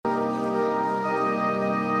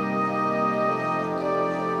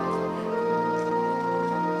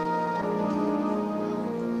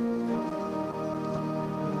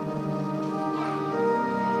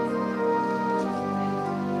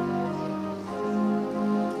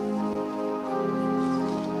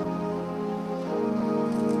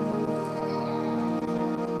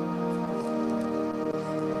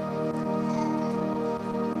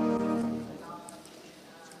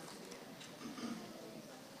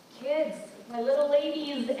My little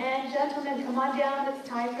ladies and gentlemen, come on down. It's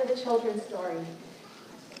time for the children's story.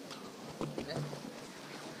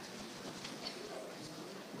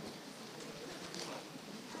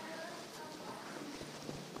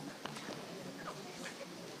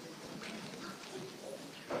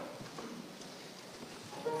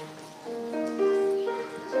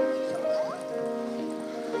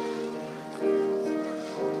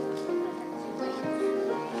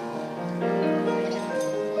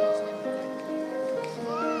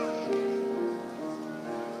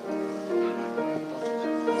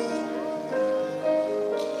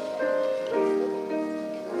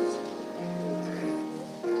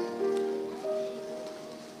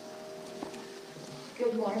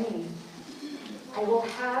 Good morning. I will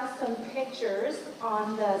have some pictures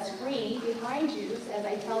on the screen behind you as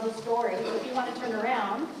I tell the story. So if you want to turn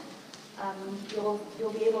around, you'll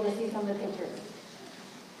be able to see some of the pictures.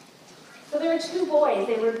 So there are two boys.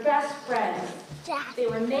 They were best friends. They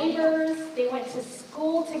were neighbors. They went to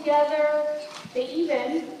school together. They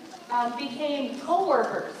even became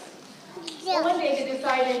co-workers. Well, one day they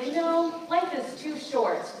decided, life is too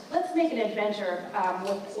short. Let's make an adventure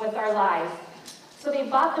with our lives. So they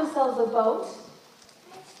bought themselves a boat,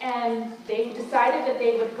 and they decided that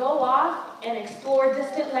they would go off and explore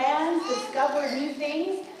distant lands, discover new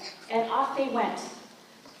things, and off they went.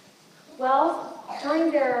 Well,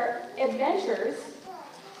 during their adventures,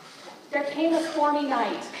 there came a stormy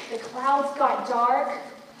night. The clouds got dark,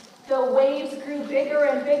 the waves grew bigger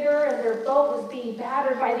and bigger, and their boat was being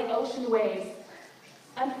battered by the ocean waves.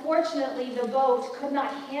 Unfortunately, the boat could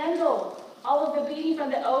not handle all of the beating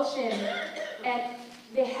from the ocean, and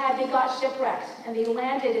they got shipwrecked, and they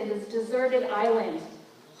landed in this deserted island.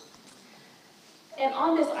 And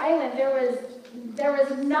on this island, there was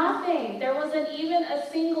nothing. There wasn't even a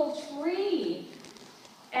single tree.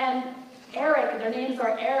 And Eric, their names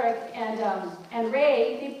are Eric and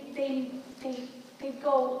Ray, they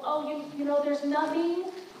go, oh, there's nothing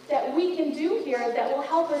that we can do here that will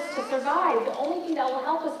help us to survive. The only thing that will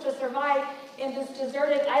help us to survive in this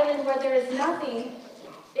deserted island where there is nothing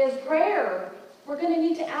is prayer. We're going to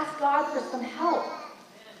need to ask God for some help.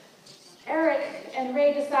 Eric and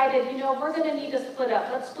Ray decided, we're going to need to split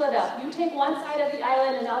up. Let's split up. You take one side of the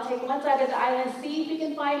island, and I'll take one side of the island, see if we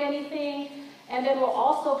can find anything, and then we'll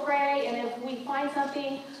also pray, and if we find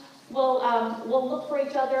something, we'll look for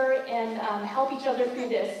each other and help each other through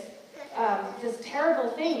this terrible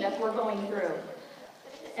thing that we're going through.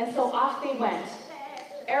 And so off they went.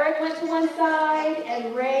 Eric went to one side,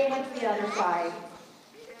 and Ray went to the other side.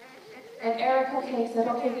 And Eric, said,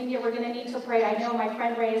 we're going to need to pray. I know my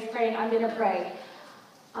friend Ray is praying. I'm going to pray.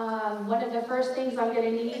 One of the first things I'm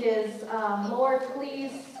going to need is, Lord,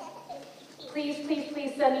 please send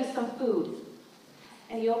me some food.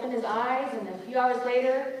 And he opened his eyes, and a few hours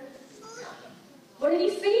later, what did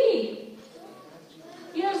he see?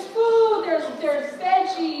 There's food, there's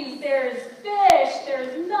veggies, there's fish,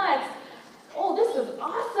 there's nuts. Oh, this is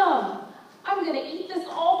awesome. I'm going to eat this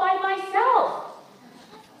all by myself.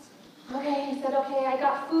 Okay, he said, I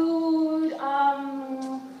got food.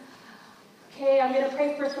 I'm going to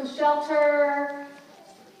pray for some shelter.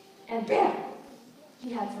 And bam,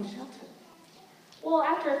 he had some shelter. Well,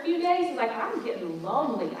 after a few days, he's like, I'm getting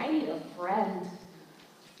lonely. I need a friend.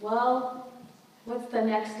 Well, what's the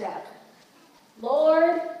next step?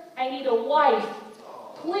 Lord, I need a wife.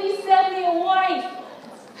 Please send me a wife.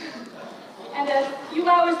 And a few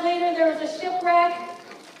hours later, there was a shipwreck.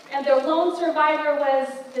 And their lone survivor was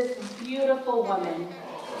this beautiful woman.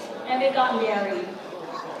 And they got married.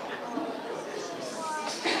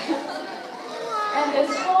 And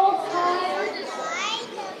this whole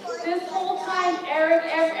time, Eric,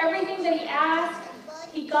 everything that he asked,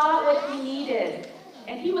 he got what he needed.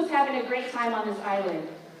 And he was having a great time on this island.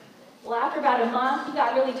 Well, after about a month, he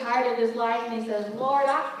got really tired of his life, and he says, Lord,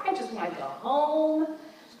 I just want to go home.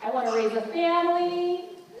 I want to raise a family.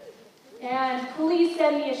 And please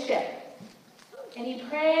send me a ship. And he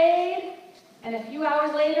prayed, and a few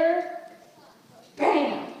hours later,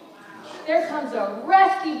 bam! There comes a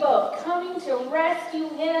rescue boat coming to rescue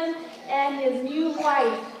him and his new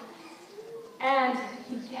wife. And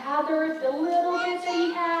he gathered the little bits that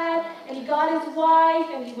he had, and he got his wife,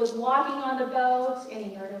 and he was walking on the boat, and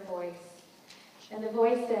he heard a voice. And the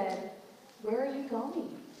voice said, where are you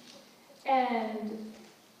going? And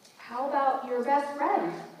how about your best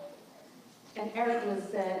friend? And Eric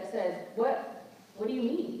said, what do you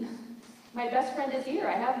mean? My best friend is here.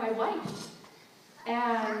 I have my wife.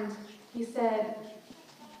 And he said,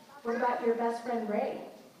 what about your best friend Ray?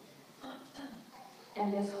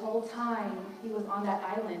 And this whole time he was on that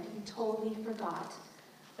island, he totally forgot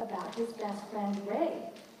about his best friend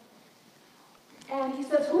Ray. And he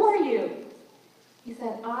says, "Who are you?" He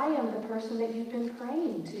said, "I am the person that you've been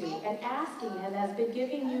praying to and asking and has been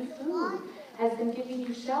giving you food, has been giving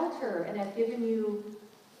you shelter, and has given you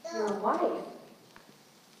your wife."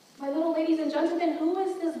 My little ladies and gentlemen, who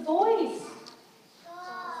is this voice?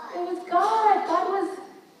 It was God. God was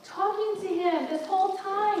talking to him this whole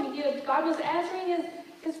time. God was answering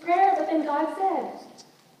his prayer, but then God said,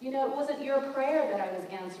 "You know, it wasn't your prayer that I was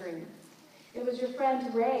answering. It was your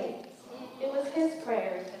friend Ray. It was his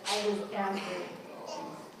prayer I was answering."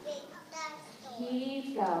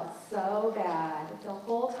 He felt so bad. The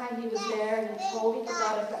whole time he was there, he totally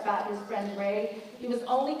forgot about his friend Ray. He was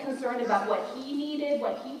only concerned about what he needed,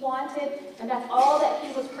 what he wanted, and that's all that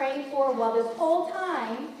he was praying for. While this whole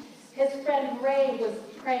time, his friend Ray was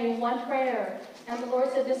praying one prayer. And the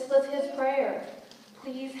Lord said this was his prayer: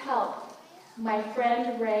 "Please help my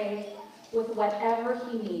friend Ray with whatever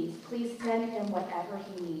he needs. Please send him whatever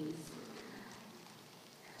he needs."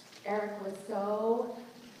 Eric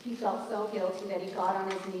he felt so guilty that he got on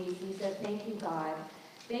his knees and he said, "Thank you, God.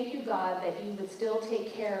 Thank you, God, that you would still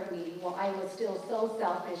take care of me while I was still so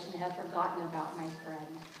selfish and had forgotten about my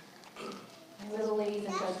friend." My little ladies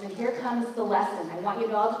and gentlemen, here comes the lesson. I want you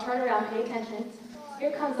to all turn around, pay attention.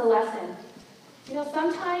 Here comes the lesson. You know,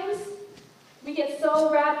 sometimes we get so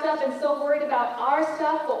wrapped up and so worried about our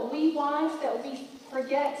stuff, what we want, that we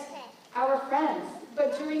forget our friends.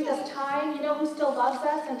 But during this time, you know who still loves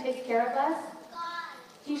us and takes care of us?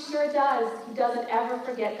 He sure does. He doesn't ever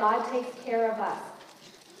forget. God takes care of us.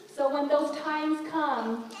 So when those times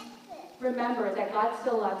come, remember that God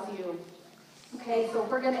still loves you. Okay, so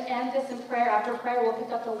we're going to end this in prayer. After prayer, we'll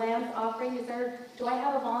pick up the lamb's offering. Do I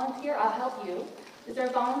have a volunteer? I'll help you. Is there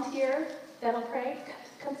a volunteer that'll pray?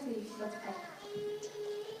 Come, sweetie. Let's pray.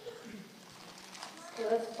 Okay,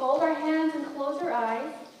 let's fold our hands and close our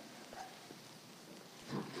eyes.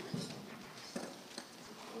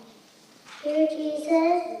 Dear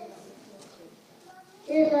Jesus,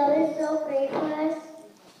 your love is so great for us.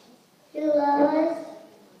 You love us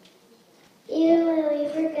even when we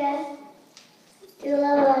forget to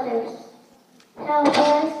love others. Help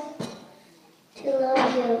us to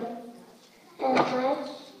love you as much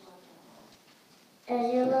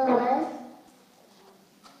as you love us,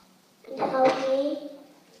 and help me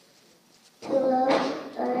to love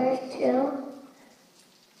others too.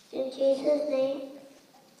 In Jesus' name,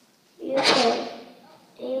 you pray.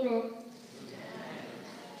 Amen.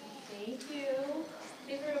 Thank you.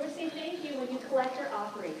 Please remember to say thank you when you collect your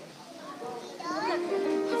offering.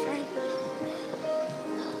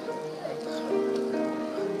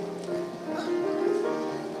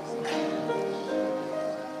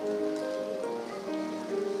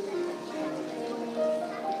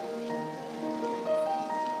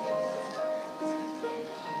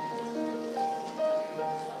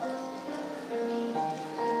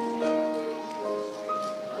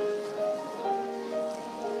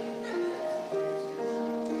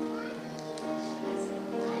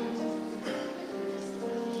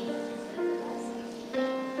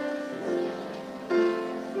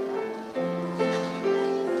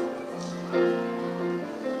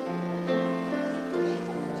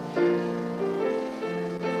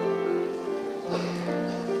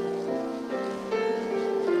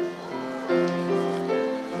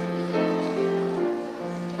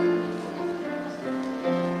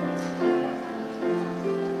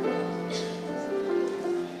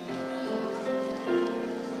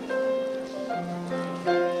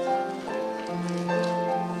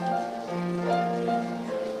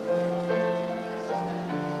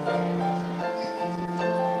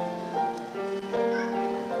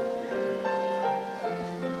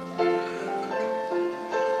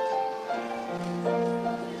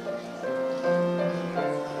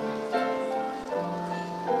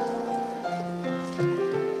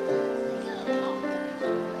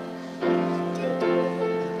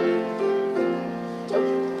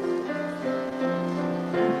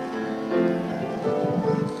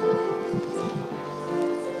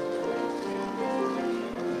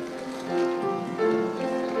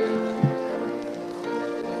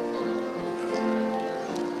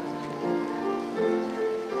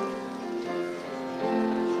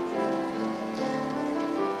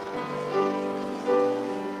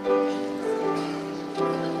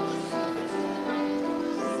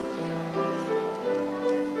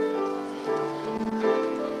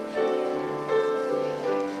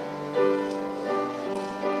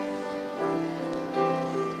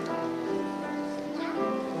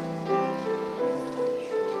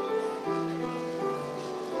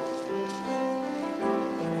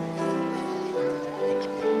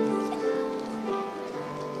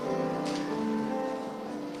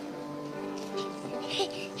 Good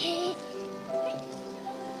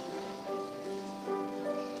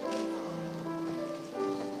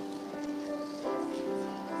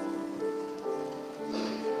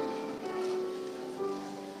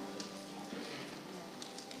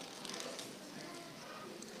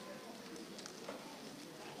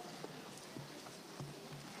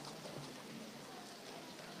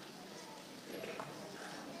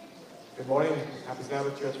morning. Happy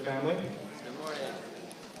Sabbath, church family. Good morning.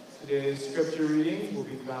 Today's scripture reading will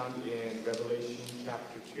be found in Revelation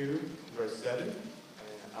chapter 2, verse 7. And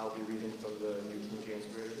I'll be reading from the New King James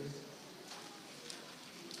Version.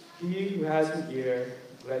 He who has an ear,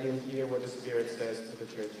 let him hear what the Spirit says to the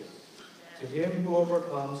churches. To him who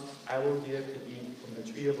overcomes, I will give to eat from the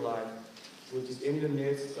tree of life, which is in the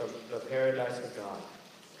midst of the paradise of God.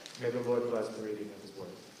 May the Lord bless the reading of his word.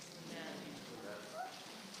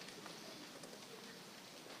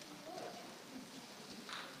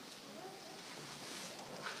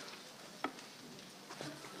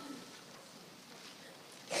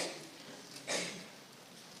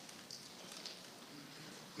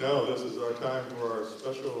 Now, this is our time for our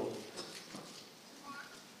special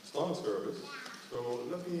song service. So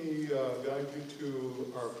let me guide you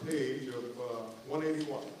to our page of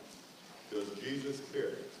 181. Does Jesus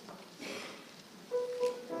care?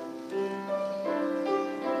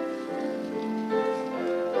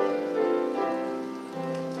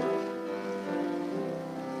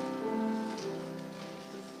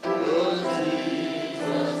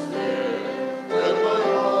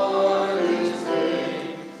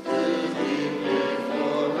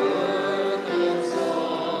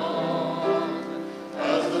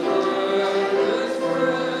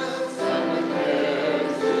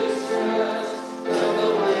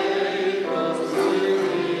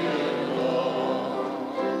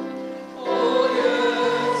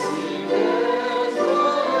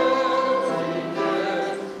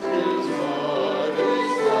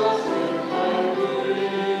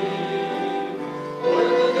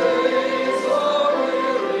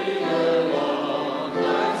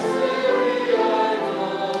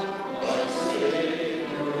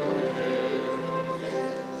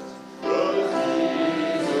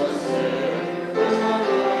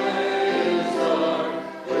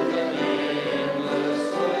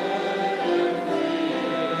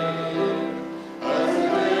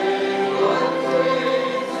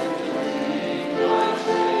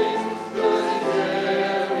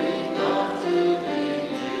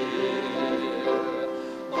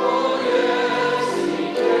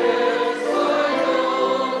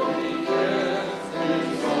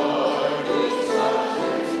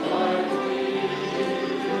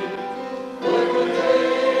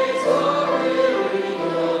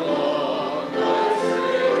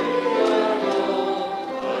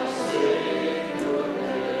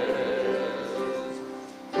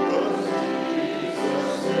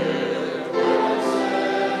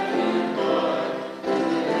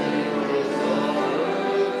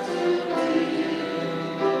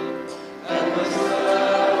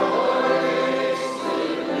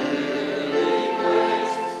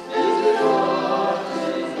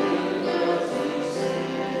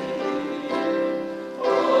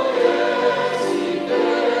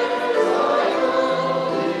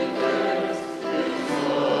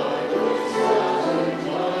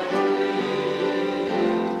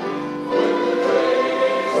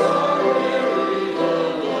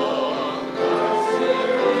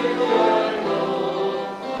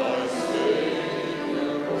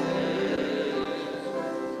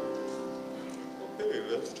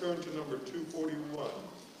 Let's turn to number 241.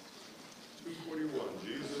 241,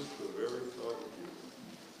 Jesus, the very thought of you.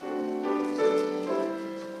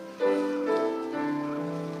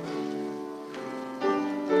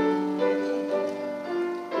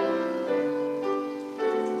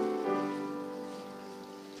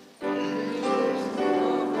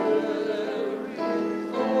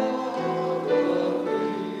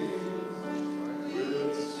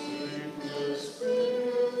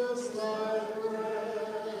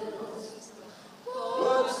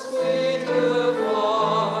 What sweeter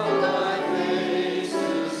for thy name?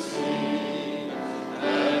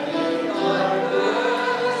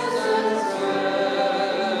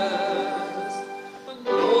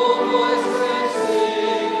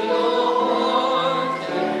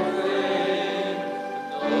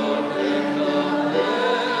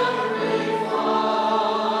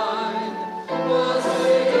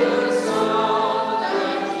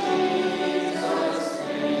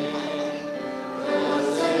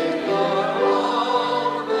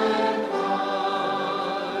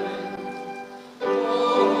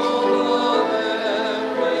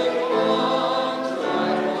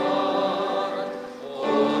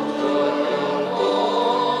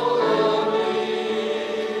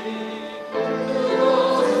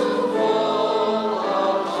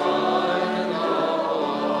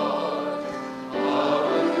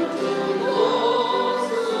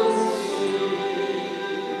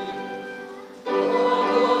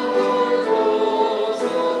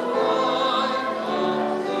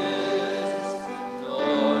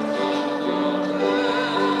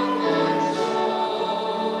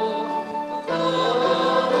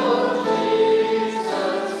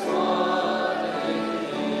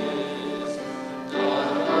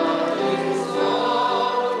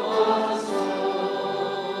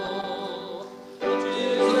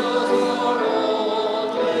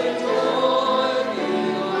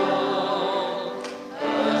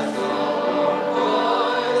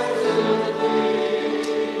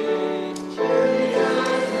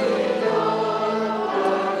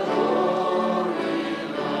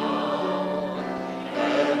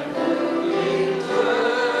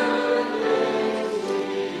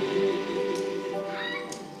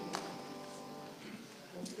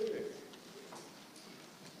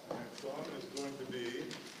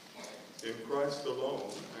 Christ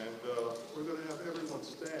alone. And we're going to have everyone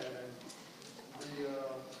stand, and the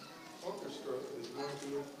orchestra is going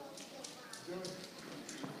to join.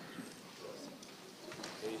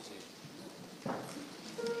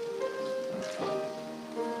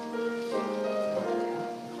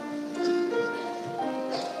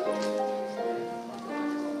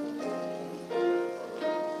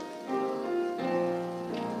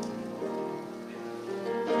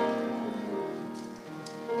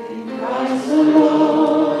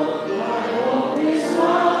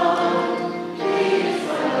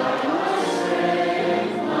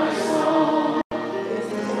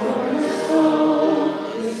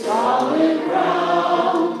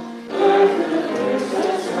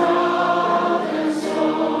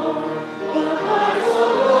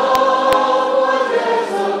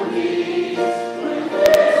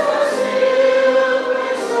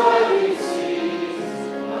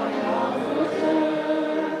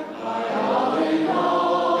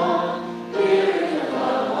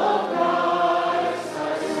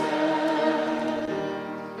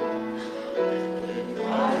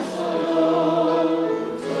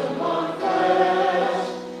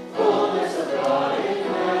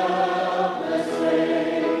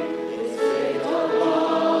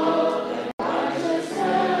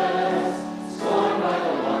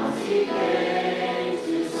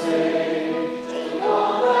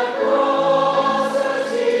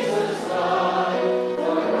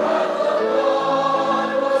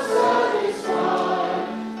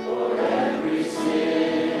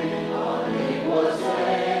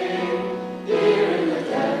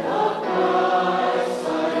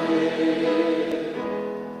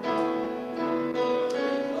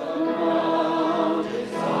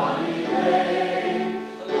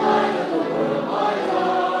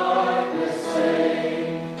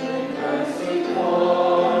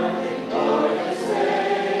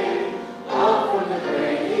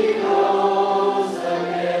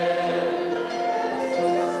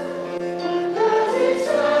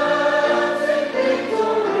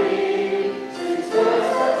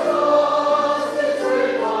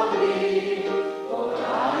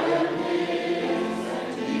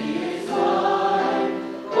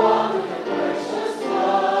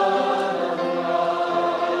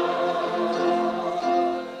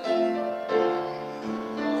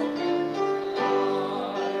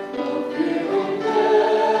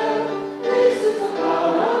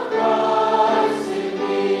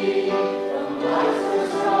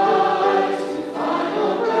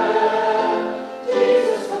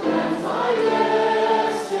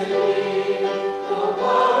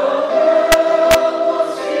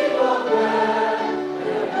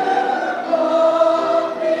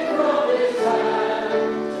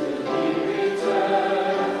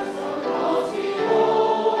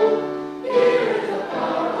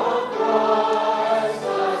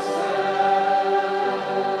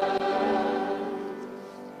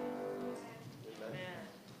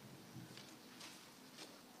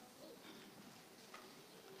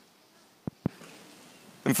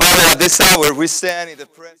 And Father, at this hour, we stand in the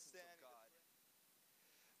presence of God.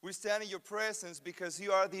 We stand in your presence because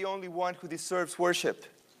you are the only one who deserves worship.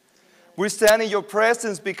 We stand in your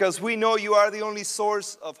presence because we know you are the only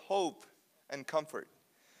source of hope and comfort.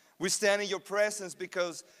 We stand in your presence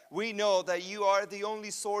because we know that you are the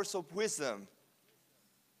only source of wisdom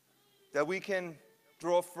that we can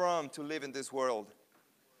draw from to live in this world.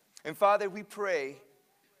 And Father, we pray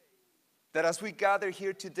that as we gather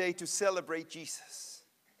here today to celebrate Jesus,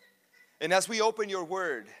 and as we open your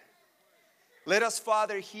word, let us,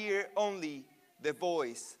 Father, hear only the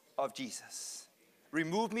voice of Jesus.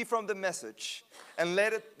 Remove me from the message, and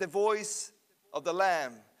let it, the voice of the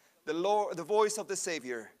Lamb, the Lord, the voice of the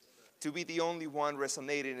Savior, to be the only one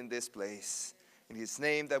resonating in this place. In his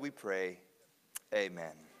name that we pray,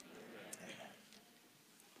 amen.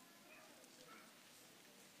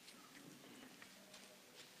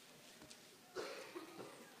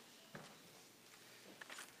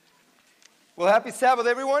 Well, happy Sabbath,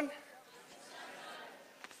 everyone.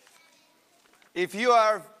 If you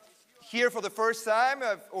are here for the first time,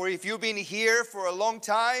 or if you've been here for a long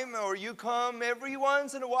time, or you come every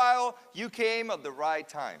once in a while, you came at the right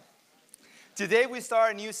time. Today we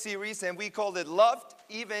start a new series, and we called it Loved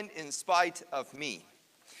Even in Spite of Me.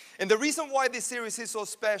 And the reason why this series is so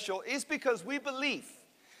special is because we believe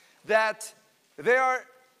that there are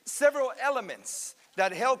several elements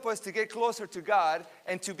that help us to get closer to God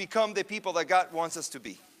and to become the people that God wants us to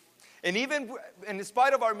be. And even in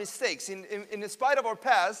spite of our mistakes, in spite of our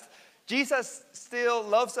past, Jesus still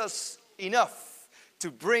loves us enough to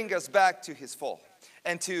bring us back to his fold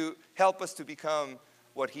and to help us to become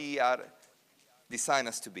what he had designed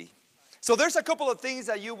us to be. So there's a couple of things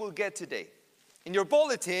that you will get today. In your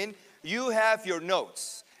bulletin, you have your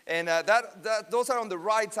notes. And those are on the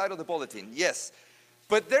right side of the bulletin, yes.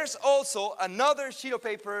 But there's also another sheet of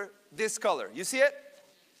paper this color. You see it?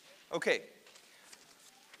 Okay.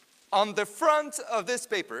 On the front of this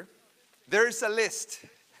paper, there is a list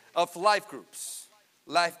of life groups.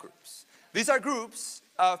 Life groups. These are groups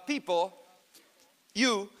of people,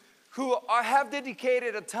 you, who have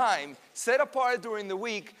dedicated a time set apart during the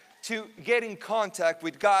week to get in contact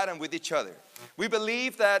with God and with each other. We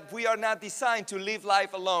believe that we are not designed to live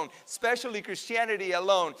life alone, especially Christianity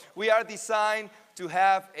alone. We are designed to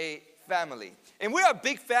have a family. And we are a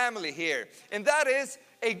big family here. And that is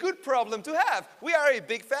a good problem to have. We are a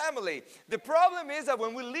big family. The problem is that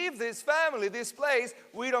when we leave this family, this place,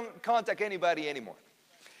 we don't contact anybody anymore.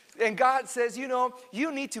 And God says, you know,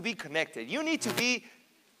 you need to be connected. You need to be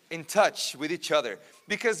in touch with each other.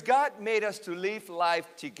 Because God made us to live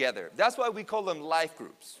life together. That's why we call them life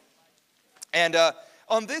groups. And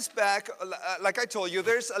on this back, like I told you,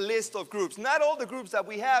 there's a list of groups. Not all the groups that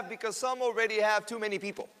we have, because some already have too many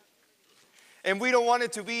people. And we don't want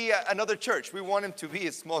it to be another church. We want them to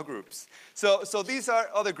be small groups. So these are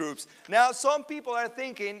other groups. Now, some people are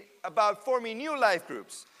thinking about forming new life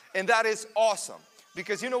groups. And that is awesome.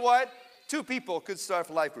 Because you know what? 2 people could start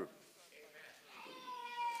a life group.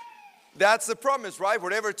 That's the promise, right?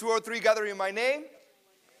 Wherever 2 or 3 gather in my name,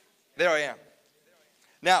 there I am.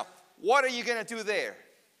 Now, what are you going to do there?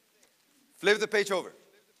 Flip the page over.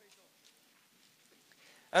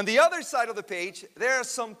 On the other side of the page, there are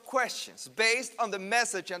some questions based on the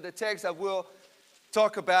message and the text that we'll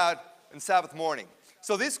talk about on Sabbath morning.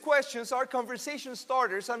 So these questions are conversation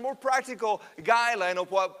starters and more practical guideline of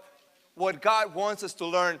what God wants us to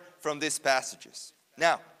learn from these passages.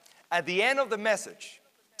 Now, at the end of the message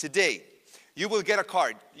today, you will get a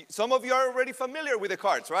card. Some of you are already familiar with the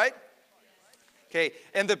cards, right? Okay,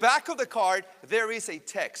 in the back of the card, there is a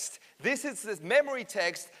text. This is the memory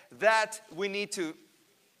text that we need to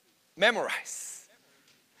memorize,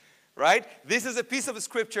 right? This is a piece of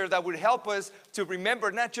scripture that would help us to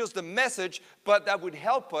remember not just the message, but that would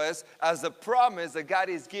help us as the promise that God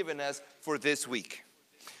has given us for this week.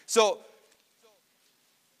 So,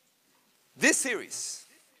 this series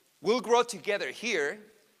will grow together here,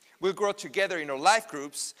 we'll grow together in our life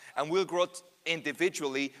groups, and we'll grow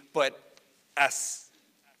individually, but as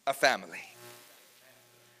a family.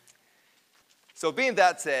 So being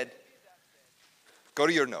that said, go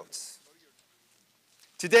to your notes.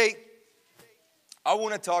 Today, I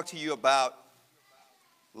want to talk to you about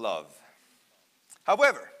love.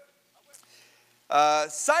 However,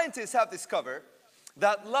 scientists have discovered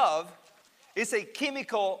that love is a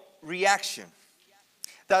chemical reaction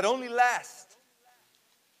that only lasts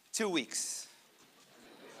 2 weeks.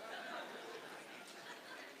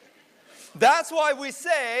 That's why we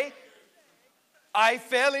say, I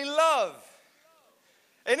fell in love.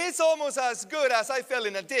 And it's almost as good as I fell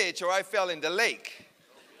in a ditch or I fell in the lake.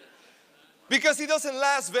 Because it doesn't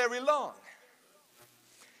last very long.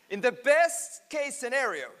 In the best case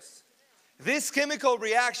scenarios, this chemical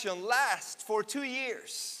reaction lasts for 2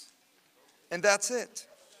 years. And that's it.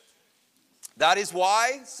 That is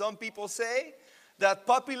why some people say that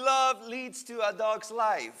puppy love leads to a dog's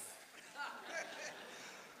life.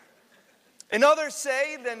 And others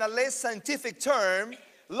say, in a less scientific term,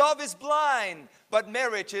 love is blind, but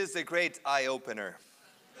marriage is the great eye-opener.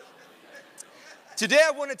 Today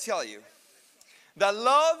I want to tell you that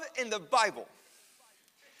love in the Bible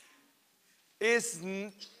is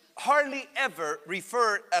hardly ever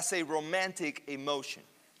referred as a romantic emotion.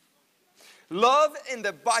 Love in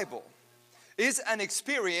the Bible is an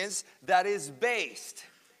experience that is based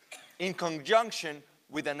in conjunction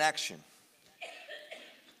with an action.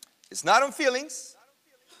 It's not on feelings,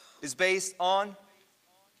 it's based on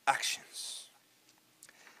actions.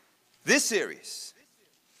 This series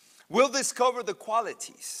will discover the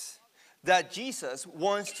qualities that Jesus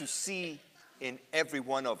wants to see in every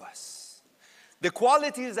one of us. The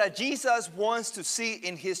qualities that Jesus wants to see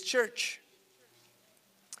in his church.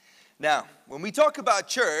 Now, when we talk about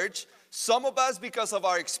church, some of us, because of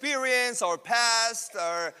our experience, our past,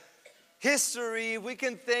 our history, we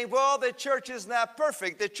can think, well, the church is not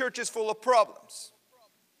perfect. The church is full of problems.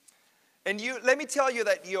 And let me tell you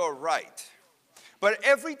that you're right. But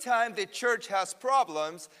every time the church has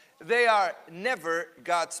problems, they are never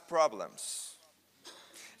God's problems.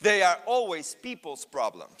 They are always people's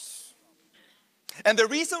problems. And the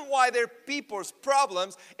reason why they're people's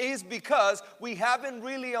problems is because we haven't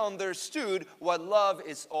really understood what love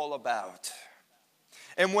is all about.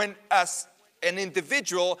 And when, as an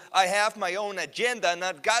individual, I have my own agenda,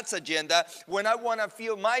 not God's agenda. When I want to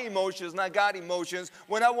feel my emotions, not God's emotions.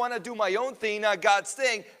 When I want to do my own thing, not God's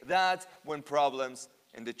thing, that's when problems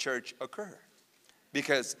in the church occur.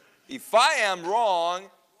 Because if I am wrong,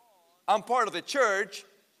 I'm part of the church,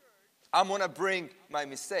 I'm going to bring my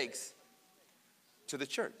mistakes to the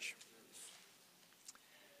church.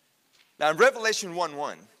 Now in Revelation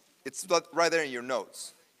 1:1, it's right there in your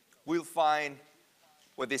notes, we'll find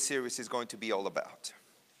what this series is going to be all about.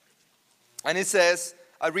 And it says,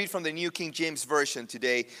 I read from the New King James Version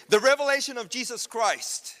today, the revelation of Jesus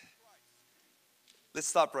Christ. Let's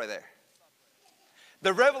stop right there.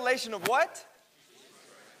 The revelation of what?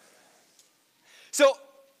 So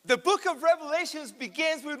the book of Revelations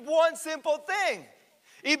begins with one simple thing.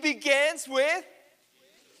 It begins with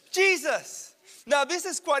Jesus. Now this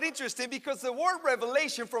is quite interesting because the word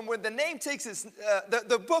revelation, from when the name takes its,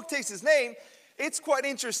 the book takes its name, it's quite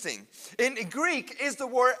interesting. In Greek is the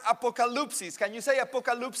word apocalypsis. Can you say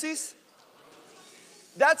apocalypsis?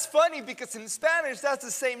 That's funny because in Spanish that's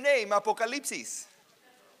the same name, apocalipsis.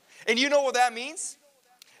 And you know what that means?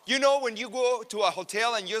 You know when you go to a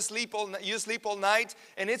hotel and you sleep all night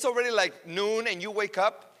and it's already like noon and you wake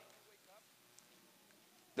up?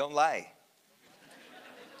 Don't lie.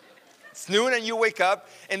 It's noon and you wake up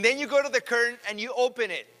and then you go to the curtain and you open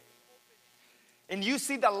it. And you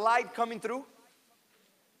see the light coming through.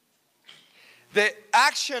 The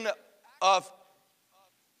action of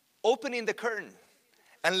opening the curtain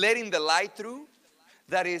and letting the light through,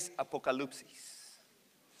 that is apocalypsis.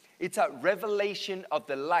 It's a revelation of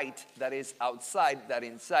the light that is outside, that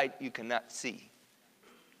inside you cannot see.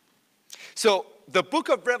 So the book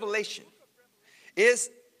of Revelation is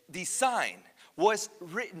designed, was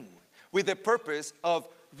written with the purpose of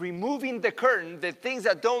removing the curtain, the things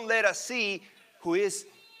that don't let us see who is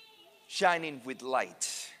shining with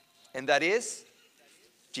light. And that is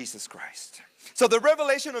Jesus Christ. So the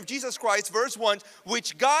revelation of Jesus Christ, verse 1,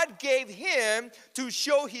 which God gave him to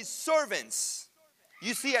show his servants.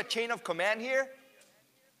 You see a chain of command here?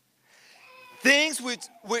 Things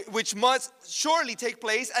which must surely take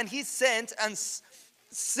place, and he sent and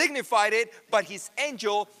signified it by his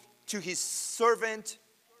angel to his servant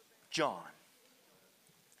John.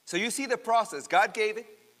 So you see the process. God gave it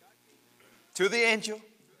to the angel,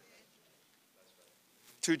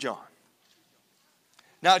 to John.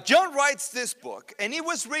 Now John writes this book, and it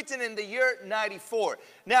was written in the year 94.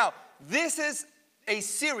 Now this is a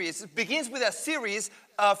series. It begins with a series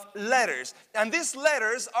of letters, and these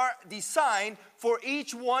letters are designed for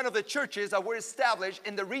each one of the churches that were established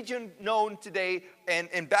in the region known today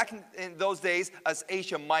and back in those days as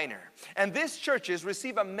Asia Minor. And these churches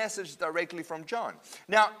receive a message directly from John.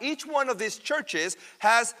 Now each one of these churches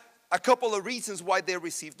has a couple of reasons why they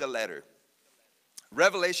received the letter.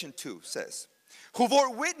 Revelation 2 says, who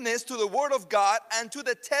bore witness to the word of God and to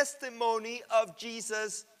the testimony of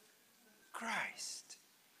Jesus Christ.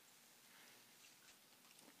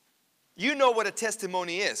 You know what a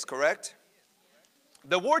testimony is, correct?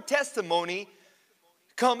 The word testimony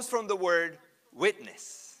comes from the word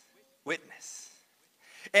witness. Witness.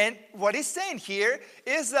 And what he's saying here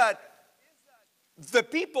is that the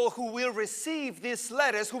people who will receive these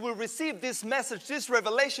letters, who will receive this message, this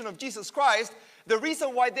revelation of Jesus Christ, the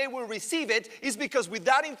reason why they will receive it is because with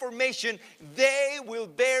that information, they will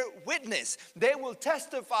bear witness. They will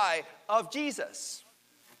testify of Jesus.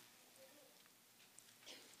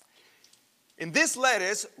 In these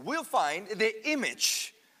letters, we'll find the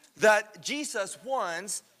image that Jesus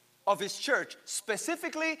wants of his church,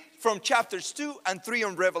 specifically from chapters 2 and 3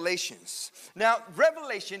 on Revelations. Now,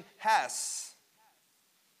 Revelation has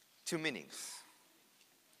two meanings.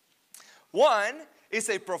 One is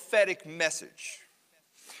a prophetic message.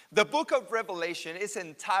 The book of Revelation is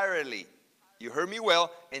entirely, you heard me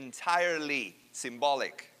well, entirely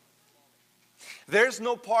symbolic. There's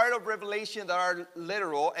no part of Revelation that are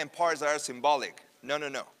literal and parts that are symbolic. No.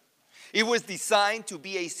 It was designed to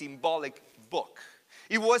be a symbolic book.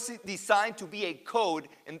 It was designed to be a code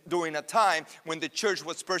during a time when the church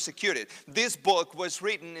was persecuted. This book was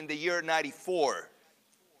written in the year 94.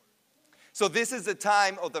 So this is the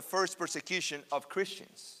time of the first persecution of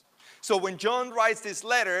Christians. So when John writes this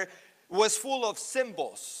letter, it was full of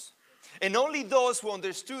symbols. And only those who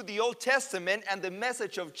understood the Old Testament and the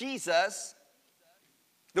message of Jesus,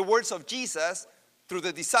 the words of Jesus, through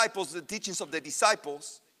the disciples, the teachings of the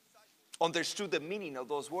disciples, understood the meaning of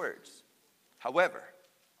those words. However,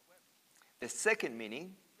 the second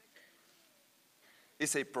meaning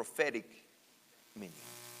is a prophetic meaning.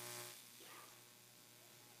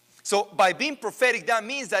 So by being prophetic, that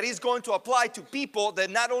means that it's going to apply to people that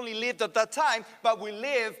not only lived at that time, but will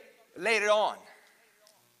live later on.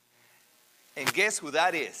 And guess who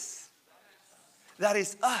that is? That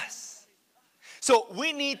is us. So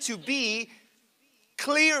we need to be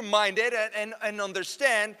clear-minded and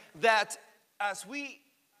understand that as we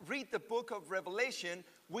read the book of Revelation,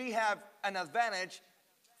 we have an advantage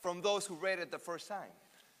from those who read it the first time.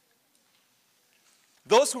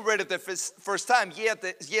 Those who read it the first time,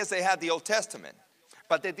 yes, they had the Old Testament,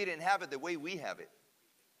 but they didn't have it the way we have it.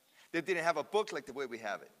 They didn't have a book like the way we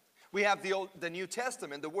have it. We have the New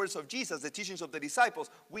Testament, the words of Jesus, the teachings of the disciples.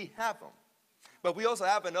 We have them. But we also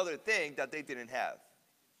have another thing that they didn't have,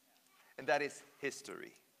 and that is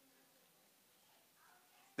history.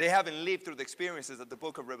 They haven't lived through the experiences that the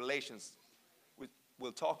book of Revelations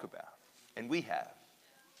will talk about, and we have.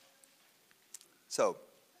 So,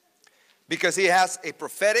 because he has a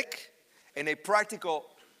prophetic and a practical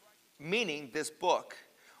meaning, this book,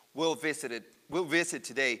 we'll visit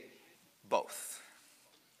today both.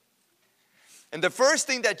 And the first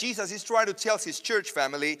thing that Jesus is trying to tell his church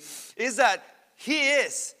family is that he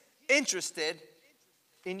is interested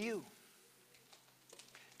in you.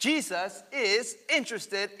 Jesus is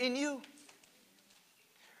interested in you.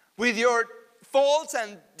 With your faults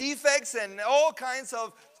and defects and all kinds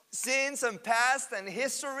of sins and past and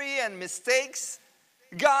history and mistakes,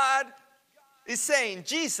 God is saying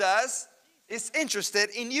Jesus is interested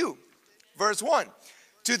in you. Verse 1,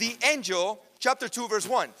 to the angel, chapter 2, verse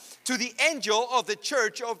 1, to the angel of the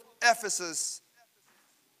church of Ephesus.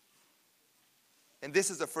 And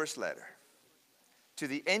this is the first letter. To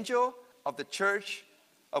the angel of the church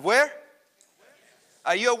of where?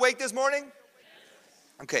 Are you awake this morning?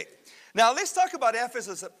 Okay. Now let's talk about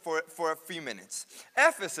Ephesus for a few minutes.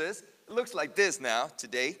 Ephesus looks like this now,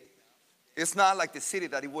 today. It's not like the city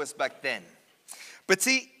that it was back then. But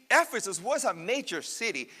see, Ephesus was a major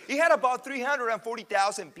city. It had about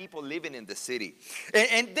 340,000 people living in the city.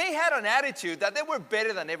 And they had an attitude that they were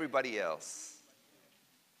better than everybody else.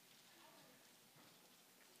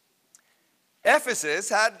 Ephesus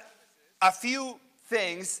had a few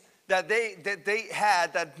things that they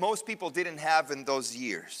had that most people didn't have in those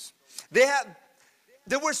years. They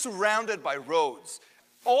were surrounded by roads.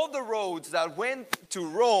 All the roads that went to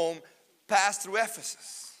Rome passed through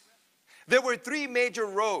Ephesus. There were 3 major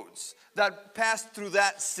roads that passed through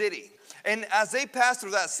that city. And as they passed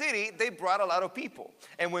through that city, they brought a lot of people.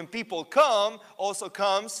 And when people come, also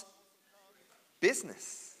comes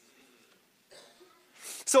business.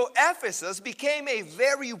 So Ephesus became a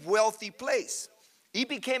very wealthy place. It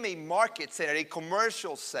became a market center, a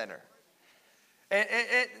commercial center.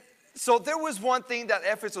 And so there was one thing that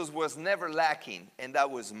Ephesus was never lacking, and that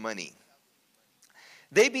was money.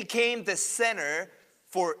 They became the center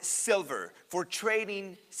for silver, for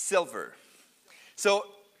trading silver. So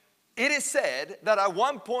it is said that at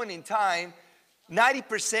one point in time,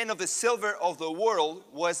 90% of the silver of the world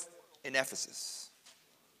was in Ephesus.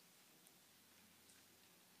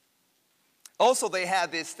 Also, they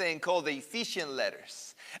had this thing called the Ephesian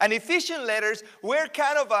letters. And Ephesian letters were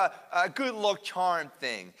kind of a good luck charm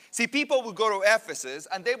thing. See, people would go to Ephesus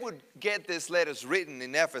and they would get these letters written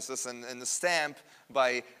in Ephesus and stamped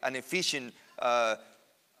by an Ephesian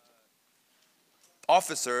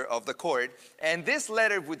officer of the court. And this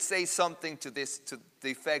letter would say something to the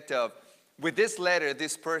effect of, with this letter,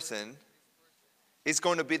 this person is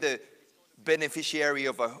going to be the beneficiary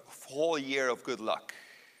of a whole year of good luck.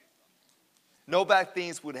 No bad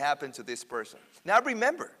things would happen to this person. Now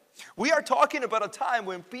remember, we are talking about a time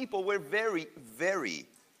when people were very, very,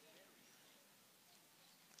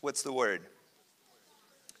 what's the word?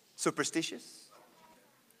 Superstitious.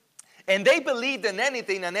 And they believed in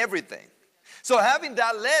anything and everything. So having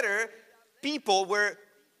that letter, people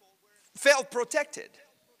felt protected.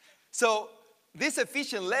 So these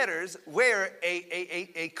Ephesian letters were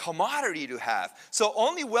a commodity to have. So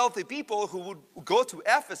only wealthy people who would go to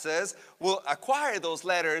Ephesus will acquire those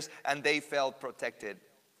letters, and they felt protected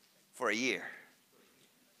for a year.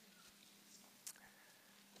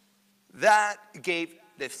 That gave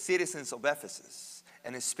the citizens of Ephesus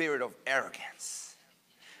a spirit of arrogance,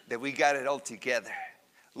 that we got it all together.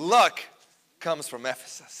 Luck comes from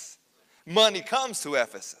Ephesus. Money comes to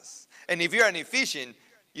Ephesus. And if you're an Ephesian,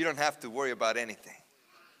 you don't have to worry about anything.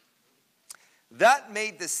 That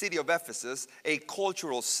made the city of Ephesus a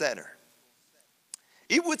cultural center.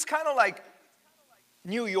 It was kind of like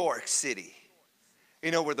New York City,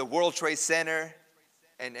 you know, where the World Trade Center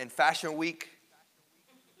and Fashion Week.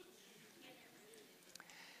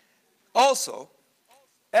 Also,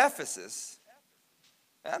 Ephesus,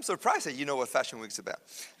 I'm surprised that you know what Fashion Week's about.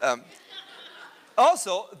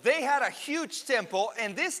 Also, they had a huge temple,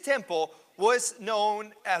 and this temple was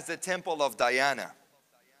known as the Temple of Diana.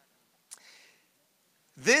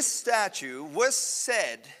 this statue was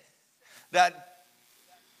said that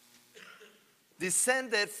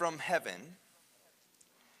descended from heaven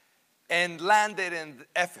and landed in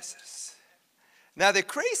Ephesus. Now, the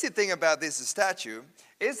crazy thing about this statue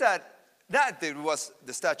is that it was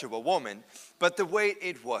the statue of a woman, but the way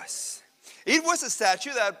it was. It was a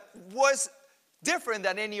statue that was different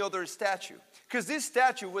than any other statue, because this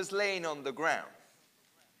statue was laying on the ground.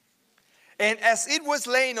 And as it was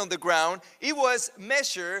laying on the ground, it was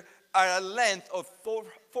measured at a length of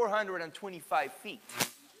 425 feet.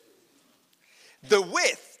 The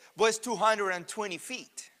width was 220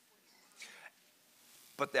 feet.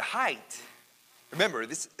 But the height, remember,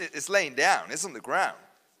 this is laying down, it's on the ground,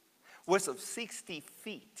 was of 60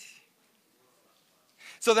 feet.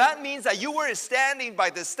 So that means that you were standing by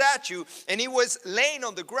the statue and it was laying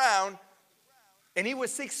on the ground and it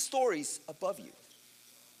was 6 stories above you.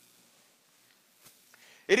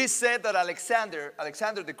 It is said that Alexander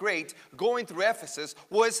the Great, going through Ephesus,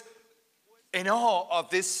 was in awe of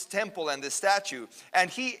this temple and the statue. And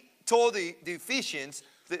he told the Ephesians,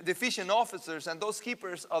 the Ephesian officers and those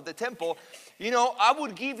keepers of the temple, I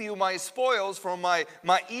would give you my spoils from my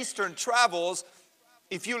eastern travels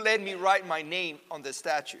if you let me write my name on the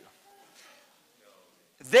statue.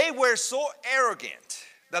 They were so arrogant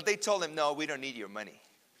that they told him, no, we don't need your money.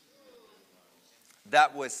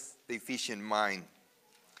 That was the Ephesian mind.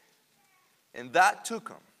 And that took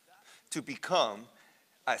them to become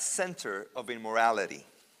a center of immorality.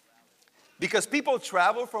 Because people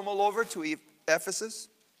travel from all over to Ephesus.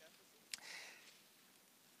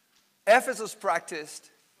 Ephesus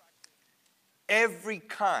practiced every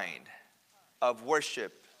kind of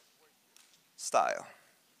worship style.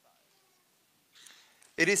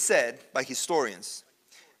 It is said by historians,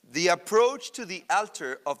 the approach to the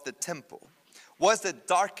altar of the temple was the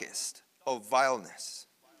darkest of vileness.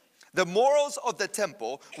 The morals of the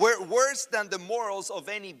temple were worse than the morals of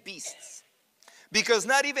any beasts, because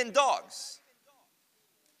not even dogs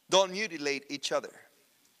don't mutilate each other.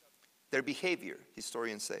 Their behavior,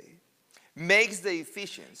 historians say, makes the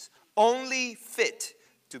Ephesians only fit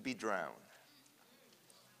to be drowned.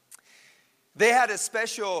 They had a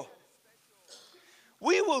special,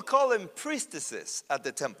 we will call them priestesses at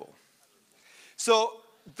the temple. So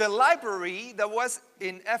the library that was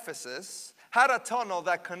in Ephesus had a tunnel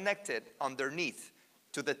that connected underneath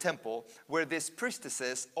to the temple where these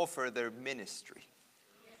priestesses offered their ministry.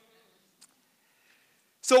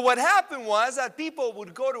 So what happened was that people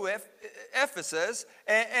would go to Ephesus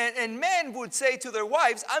and men would say to their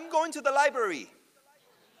wives, I'm going to the library.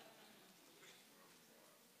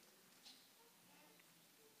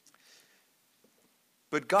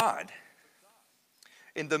 But God,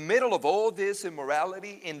 in the middle of all this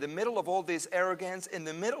immorality, in the middle of all this arrogance, in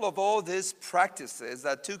the middle of all these practices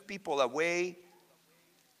that took people away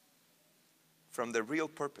from the real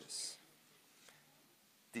purpose,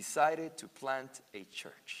 decided to plant a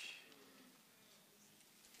church.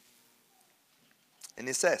 And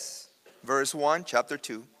it says, verse 1, chapter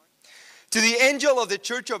 2, to the angel of the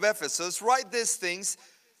church of Ephesus, write these things,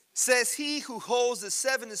 says he who holds the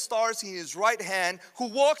 7 stars in his right hand, who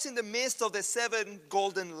walks in the midst of the 7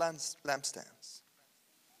 golden lampstands.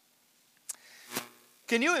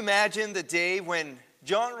 Can you imagine the day when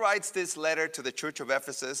John writes this letter to the church of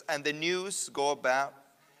Ephesus and the news go about?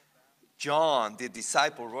 John, the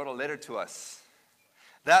disciple, wrote a letter to us.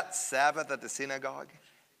 That Sabbath at the synagogue,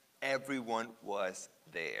 everyone was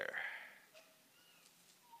there.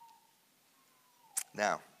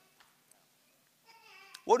 Now,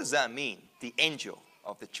 what does that mean? The angel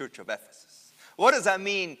of the church of Ephesus. What does that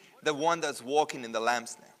mean? The one that's walking in the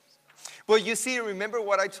lampstands. Well, you see, remember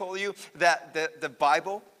what I told you, that the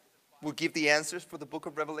Bible will give the answers for the book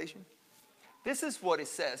of Revelation? This is what it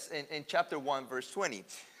says in chapter 1, verse 20.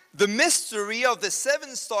 The mystery of the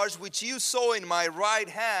 7 stars which you saw in my right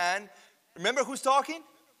hand. Remember who's talking?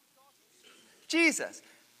 Jesus.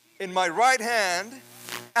 In my right hand.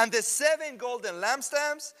 And the 7 golden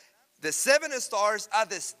lampstands. The 7 stars are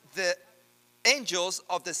the angels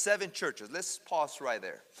of the 7 churches. Let's pause right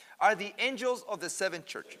there. Are the angels of the 7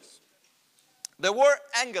 churches. The word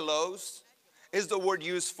angelos is the word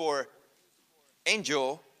used for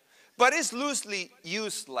angel, but it's loosely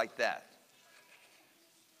used like that.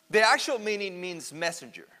 The actual meaning means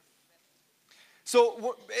messenger.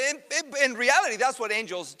 So in reality, that's what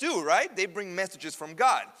angels do, right? They bring messages from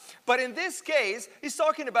God. But in this case, he's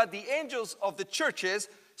talking about the angels of the churches.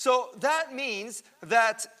 So that means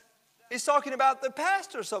that he's talking about the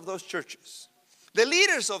pastors of those churches, the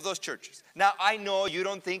leaders of those churches. Now, I know you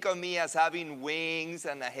don't think of me as having wings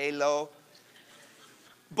and a halo.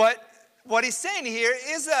 But what he's saying here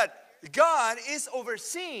is that God is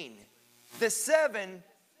overseeing the 7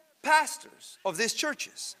 pastors of these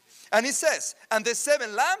churches. And he says, and the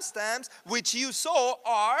 7 lampstands which you saw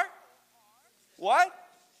are, what?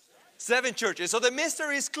 7 churches. So the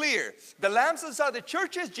mystery is clear. The lampstands are the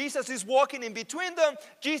churches. Jesus is walking in between them.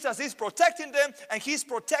 Jesus is protecting them, and he's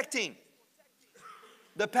protecting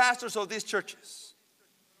the pastors of these churches.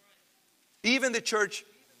 Even the church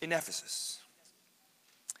in Ephesus.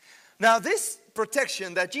 Now this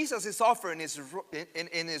protection that Jesus is offering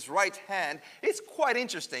in his right hand is quite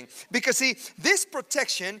interesting. Because see, this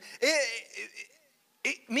protection,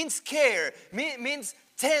 it means care, means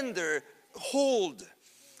tender, hold.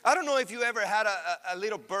 I don't know if you ever had a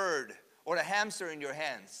little bird or a hamster in your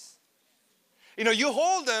hands. You know, you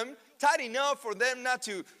hold them tight enough for them not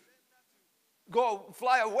to go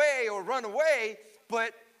fly away or run away,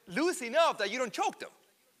 but loose enough that you don't choke them.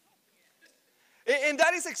 And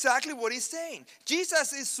that is exactly what he's saying.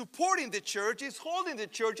 Jesus is supporting the church, he's holding the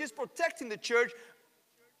church, he's protecting the church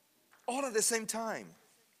all at the same time.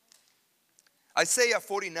 Isaiah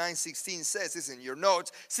 49:16 says this in your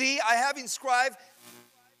notes. See, I have inscribed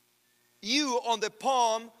you on the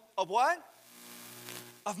palm of what?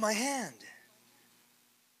 Of my hand.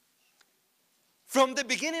 From the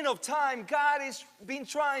beginning of time, God has been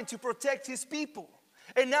trying to protect his people.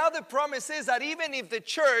 And now the promise is that even if the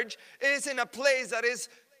church is in a place that is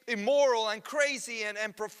immoral and crazy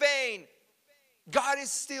and profane, God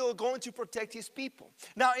is still going to protect his people.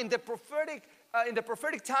 Now in the prophetic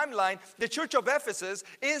timeline, the church of Ephesus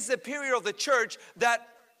is the period of the church that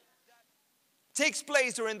takes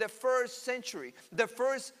place during the 1st century, the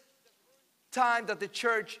first time that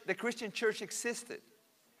the Christian church existed.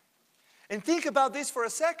 And think about this for a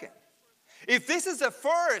second. If this is the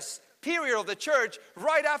first period of the church,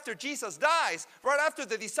 right after Jesus dies, right after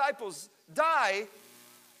the disciples die,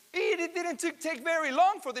 it didn't take very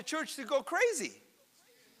long for the church to go crazy.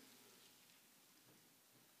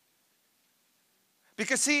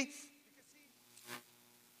 Because see,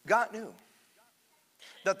 God knew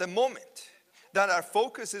that the moment that our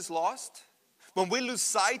focus is lost, when we lose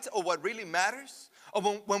sight of what really matters, or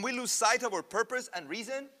when we lose sight of our purpose and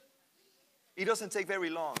reason, it doesn't take very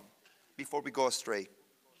long before we go astray.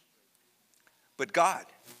 But God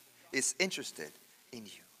is interested in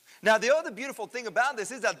you. Now, the other beautiful thing about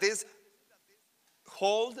this is that this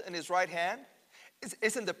hold in his right hand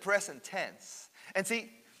is in the present tense. And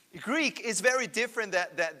see, Greek is very different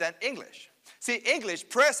than English. See, English,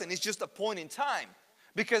 present is just a point in time.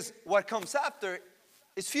 Because what comes after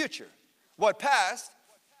is future. What passed,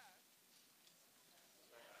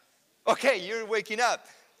 okay, you're waking up.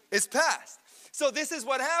 It's past. So this is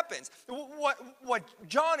what happens. What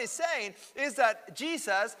John is saying is that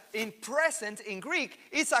Jesus in present in Greek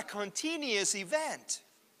is a continuous event.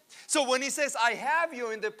 So when he says, I have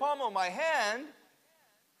you in the palm of my hand,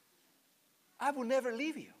 I will never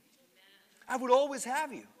leave you. I will always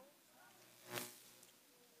have you.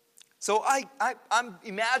 So I'm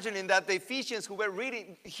imagining that the Ephesians who were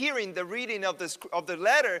hearing the reading of the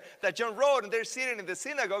letter that John wrote, and they're sitting in the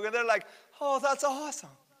synagogue, and they're like, oh, that's awesome.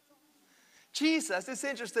 Jesus is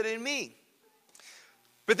interested in me.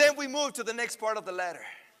 But then we move to the next part of the letter.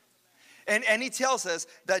 And he tells us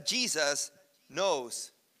that Jesus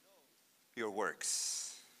knows your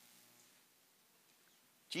works.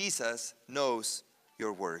 Jesus knows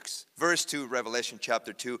your works. Verse 2, Revelation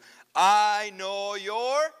chapter 2. I know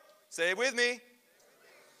your, say it with me,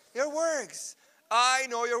 your works. I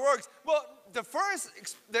know your works. Well, the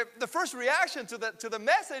first reaction to the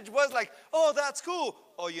message was like, oh, that's cool.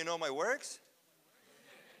 Oh, you know my works?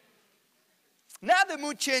 Now the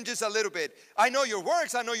mood changes a little bit. I know your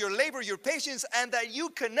works, I know your labor, your patience, and that you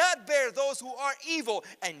cannot bear those who are evil.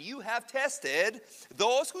 And you have tested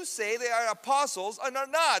those who say they are apostles and are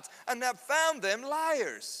not, and have found them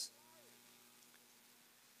liars.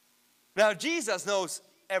 Now Jesus knows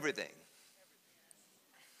everything.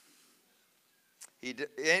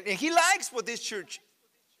 And he likes what this church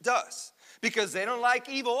does, because they don't like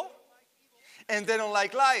evil and they don't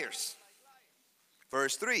like liars.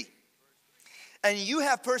 Verse 3. And you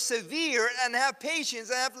have persevered and have patience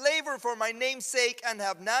and have labored for my name's sake and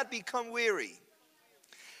have not become weary.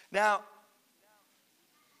 Now,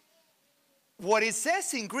 what it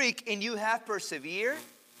says in Greek, and you have persevered,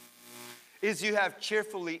 is you have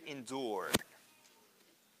cheerfully endured.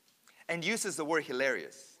 And uses the word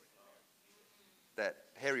hilarious that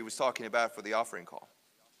Harry was talking about for the offering call.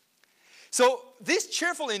 So this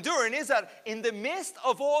cheerful enduring is that in the midst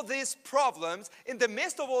of all these problems, in the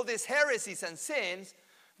midst of all these heresies and sins,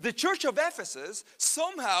 the church of Ephesus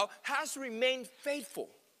somehow has remained faithful.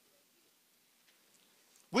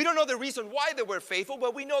 We don't know the reason why they were faithful,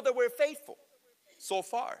 but we know that we're faithful so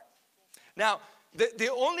far. Now, the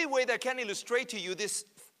only way that I can illustrate to you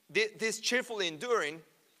this cheerful enduring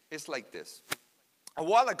is like this. A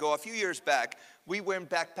while ago, a few years back, we went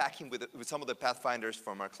backpacking with some of the Pathfinders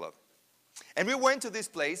from our club. And we went to this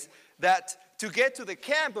place that to get to the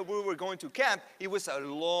camp where we were going to camp, it was a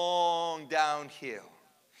long downhill.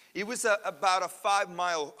 It was about a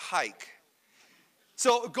 5-mile hike.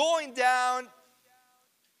 So going down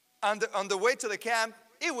on the way to the camp,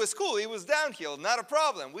 it was cool. It was downhill, not a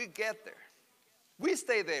problem. We get there. We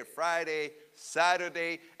stayed there Friday,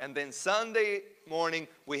 Saturday, and then Sunday morning,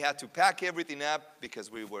 we had to pack everything up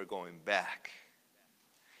because we were going back.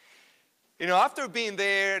 You know, after being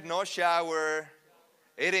there, no shower,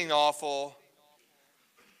 eating awful,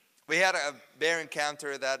 we had a bear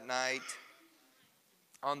encounter that night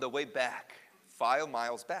on the way back, 5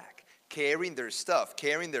 miles back, carrying their stuff,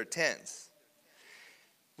 carrying their tents.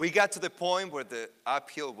 We got to the point where the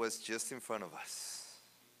uphill was just in front of us.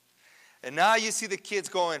 And now you see the kids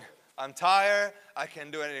going, I'm tired, I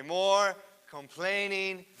can't do it anymore,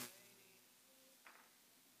 complaining.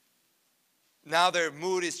 Now their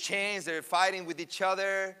mood is changed, they're fighting with each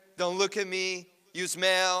other. Don't look at me, you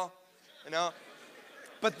smell, you know.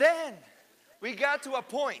 But then we got to a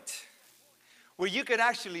point where you could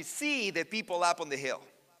actually see the people up on the hill,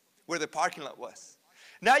 where the parking lot was.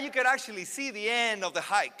 Now you could actually see the end of the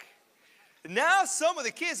hike. Now some of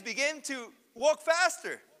the kids began to walk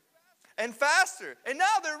faster and faster. And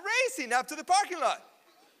now they're racing up to the parking lot.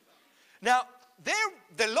 Now,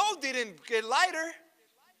 the load didn't get lighter.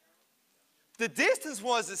 The distance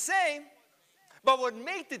was the same. But what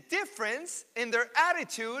made the difference in their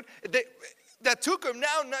attitude, that took them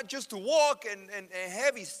now not just to walk and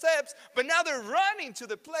heavy steps, but now they're running to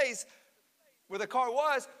the place where the car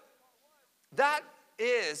was. That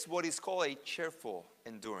is what is called a cheerful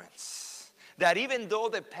endurance. That even though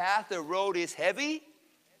the path, the road is heavy,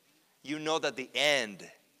 you know that the end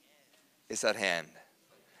is at hand.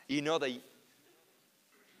 You know that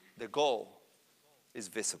the goal is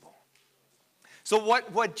visible. So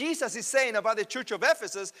what Jesus is saying about the church of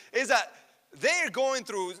Ephesus is that they're going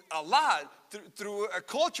through a lot, through a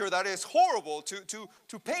culture that is horrible,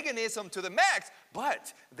 to paganism to the max,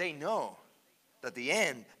 but they know that the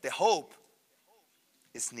end, the hope,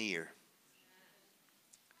 is near.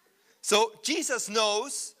 So Jesus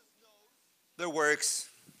knows their works,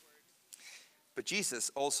 but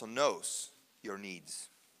Jesus also knows your needs.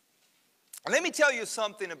 And let me tell you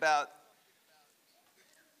something about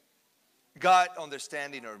God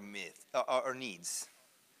understanding our needs.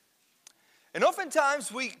 And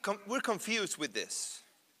oftentimes we're confused with this,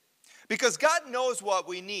 because God knows what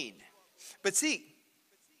we need. But see,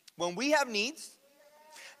 when we have needs,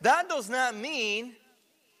 that does not mean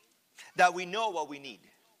that we know what we need.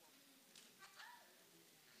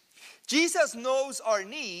 Jesus knows our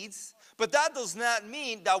needs, but that does not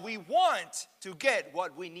mean that we want to get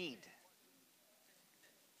what we need.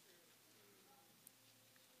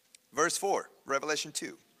 Verse 4, Revelation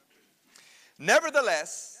 2.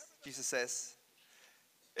 Nevertheless, Jesus says,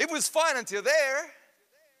 it was fine until there,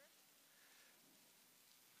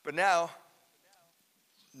 but now,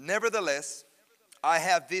 nevertheless, I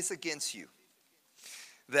have this against you,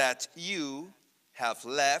 that you have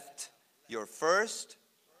left your first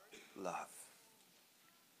love.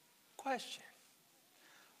 Question: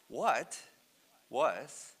 what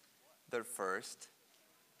was their first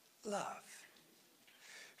love?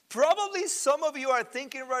 Probably some of you are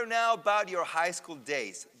thinking right now about your high school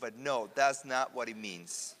days, but no, that's not what it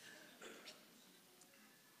means.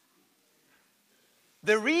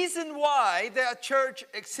 The reason why the church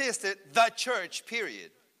existed, the church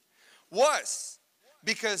period, was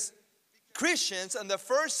because Christians in the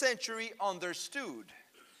first century understood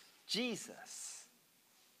Jesus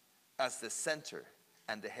as the center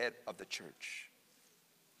and the head of the church.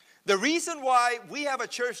 The reason why we have a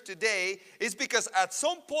church today is because at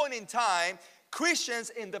some point in time,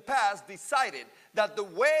 Christians in the past decided that the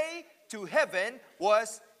way to heaven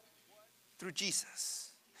was through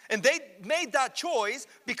Jesus. And they made that choice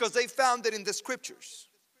because they found it in the scriptures.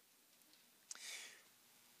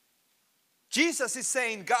 Jesus is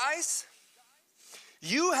saying, guys,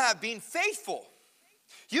 you have been faithful.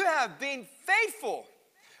 You have been faithful,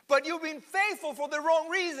 but you've been faithful for the wrong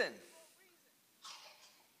reason.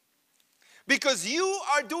 Because you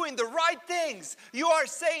are doing the right things. You are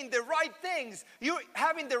saying the right things. You're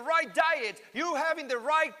having the right diet. You're having the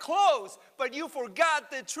right clothes. But you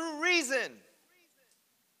forgot the true reason.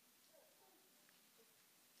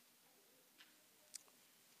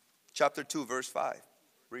 Chapter 2, verse 5.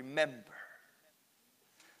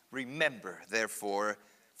 Remember, therefore,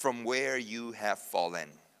 from where you have fallen.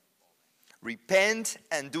 Repent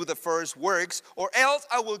and do the first works, or else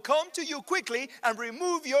I will come to you quickly and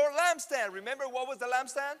remove your lampstand. Remember what was the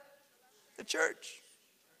lampstand? The church.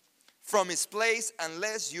 From its place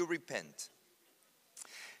unless you repent.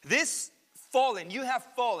 This fallen, you have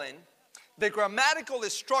fallen, the grammatical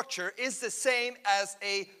structure is the same as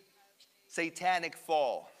a satanic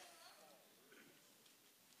fall.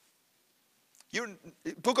 Your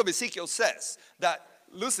book of Ezekiel says that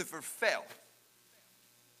Lucifer fell.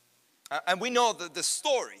 And we know the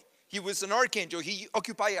story. He was an archangel. He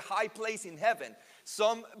occupied a high place in heaven.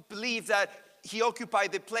 Some believe that he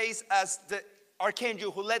occupied the place as the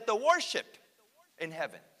archangel who led the worship in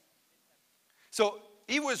heaven. So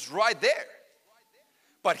he was right there.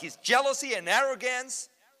 But his jealousy and arrogance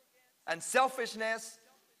and selfishness,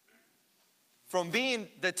 from being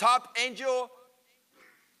the top angel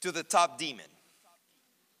to the top demon.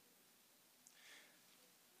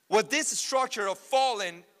 What this structure of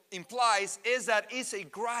fallen implies is that it's a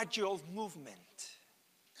gradual movement.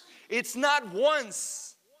 It's not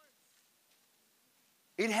once.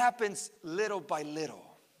 It happens little by little.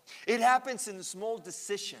 It happens in small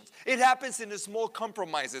decisions. It happens in the small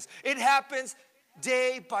compromises. It happens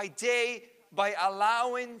day by day by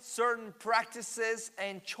allowing certain practices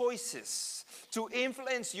and choices to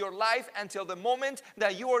influence your life until the moment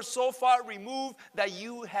that you are so far removed that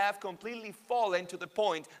you have completely fallen to the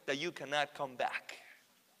point that you cannot come back.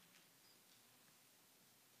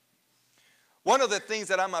 One of the things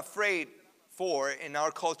that I'm afraid for in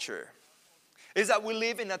our culture is that we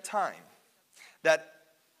live in a time that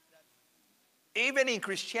even in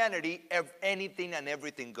Christianity, anything and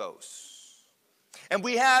everything goes. And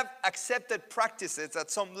we have accepted practices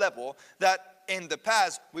at some level that in the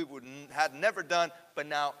past we had never done, but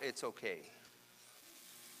now it's okay.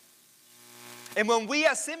 And when we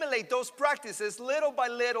assimilate those practices little by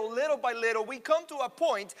little, we come to a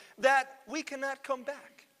point that we cannot come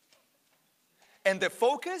back. And the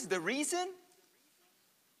focus, the reason,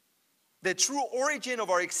 the true origin of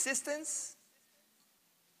our existence,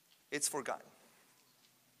 it's forgotten.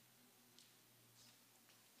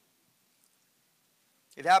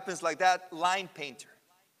 It happens like that line painter.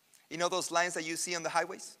 You know those lines that you see on the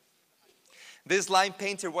highways? This line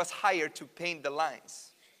painter was hired to paint the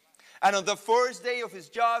lines. And on the first day of his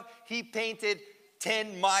job, he painted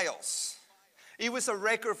 10 miles. It was a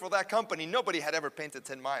record for that company. Nobody had ever painted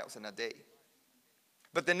 10 miles in a day.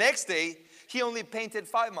 But the next day, he only painted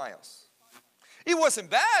 5 miles. It wasn't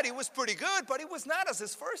bad. It was pretty good, but it was not as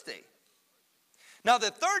his first day. Now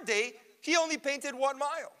the third day, he only painted 1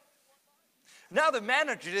 mile. Now the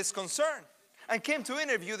manager is concerned and came to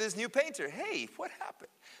interview this new painter. Hey, what happened?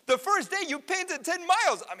 The first day you painted 10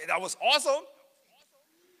 miles. I mean, that was awesome.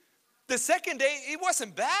 The second day, it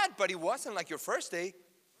wasn't bad, but it wasn't like your first day.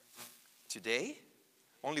 Today,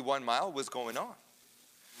 only 1 mile was going on.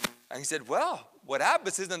 And he said, well, what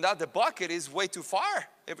happens is that the bucket is way too far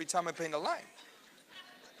every time I paint a line.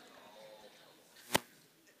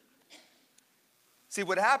 See,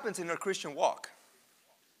 what happens in our Christian walk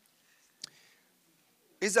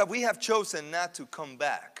is that we have chosen not to come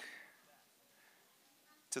back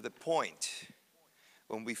to the point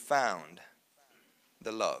when we found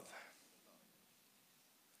the love.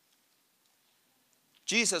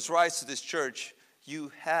 Jesus writes to this church,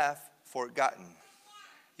 you have forgotten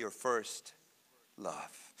your first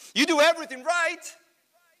love. You do everything right.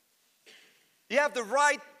 You have the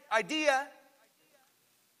right idea,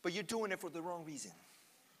 but you're doing it for the wrong reason.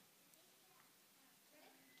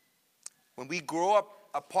 When we grow up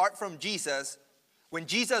apart from Jesus, when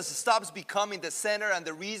Jesus stops becoming the center and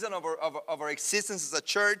the reason of our existence as a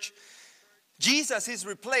church, Jesus is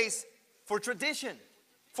replaced for tradition,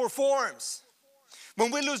 for forms.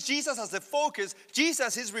 When we lose Jesus as the focus,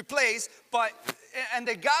 Jesus is replaced and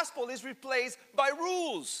the gospel is replaced by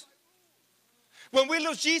rules. When we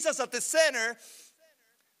lose Jesus at the center,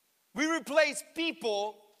 we replace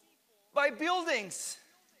people by buildings.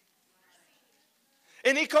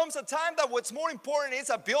 And it comes a time that what's more important is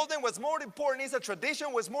a building, what's more important is a tradition,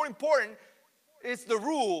 what's more important is the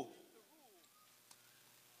rule.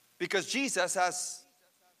 Because Jesus has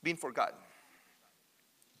been forgotten.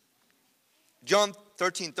 John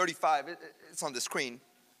 13:35, it's on the screen.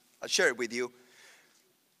 I'll share it with you.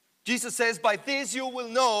 Jesus says, by this you will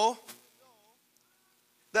know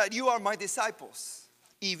that you are my disciples,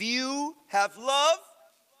 if you have love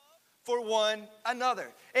for one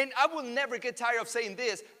another. And I will never get tired of saying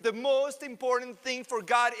this. The most important thing for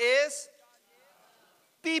God is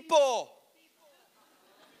people.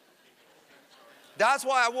 That's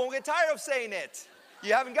why I won't get tired of saying it.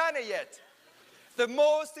 You haven't gotten it yet. The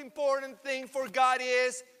most important thing for God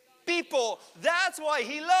is people. That's why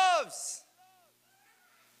he loves.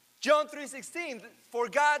 John 3:16, for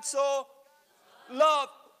God so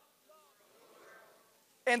loved.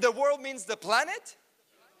 And the world means the planet.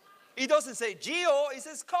 He doesn't say geo, he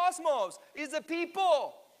says cosmos. It's the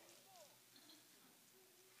people.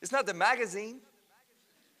 It's not the magazine.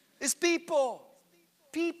 It's people.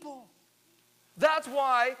 People. That's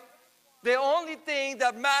why the only thing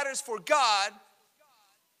that matters for God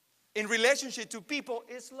in relationship to people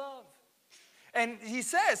is love. And he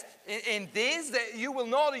says, in this, that you will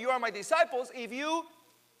know that you are my disciples if you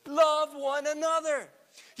love one another.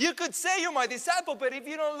 You could say you're my disciple, but if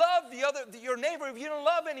you don't love your neighbor, if you don't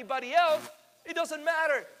love anybody else, it doesn't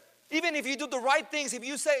matter. Even if you do the right things, if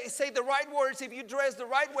you say the right words, if you dress the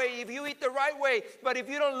right way, if you eat the right way, but if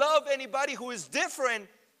you don't love anybody who is different,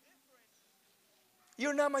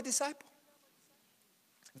 you're not my disciple.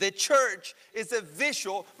 The church is a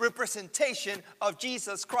visual representation of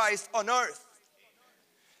Jesus Christ on earth.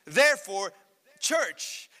 Therefore,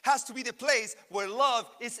 church has to be the place where love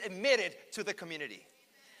is emitted to the community.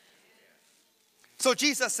 So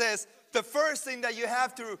Jesus says, the first thing that you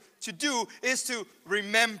have to do is to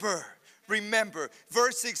remember. Remember.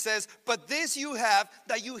 Verse 6 says, but this you have,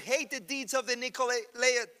 that you hate the deeds of the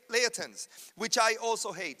Nicolaitans, which I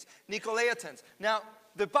also hate. Nicolaitans. Now,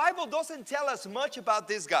 the Bible doesn't tell us much about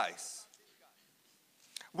these guys.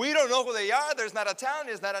 We don't know who they are. There's not a town,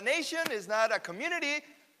 there's not a nation, it's not a community.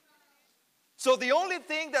 So the only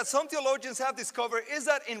thing that some theologians have discovered is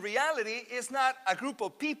that in reality, it's not a group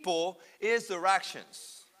of people, it's their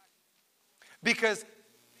actions. Because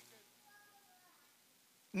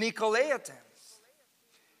Nicolaitans,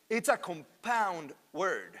 it's a compound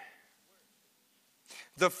word.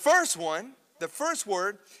 The first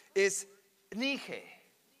word is Nike.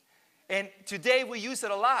 And today we use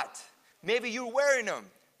it a lot. Maybe you're wearing them,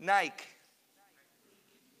 Nike.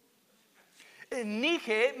 And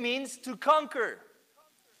Nike means to conquer.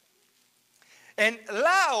 And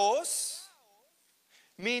Laos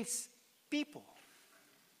means people.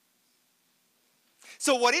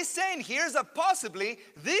 So what he's saying here is that possibly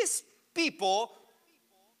these people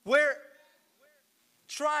were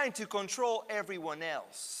trying to control everyone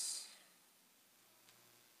else.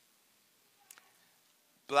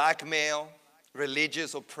 Blackmail,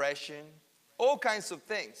 religious oppression, all kinds of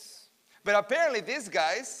things. But apparently these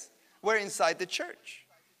guys were inside the church.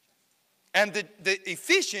 And the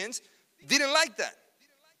Ephesians didn't like that.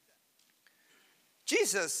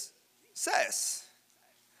 Jesus says,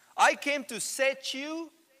 I came to set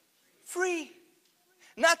you free,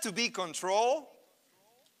 not to be controlled.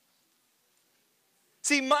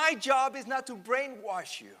 See, my job is not to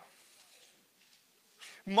brainwash you.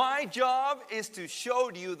 My job is to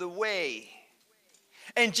show you the way.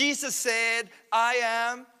 And Jesus said, I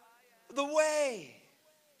am the way.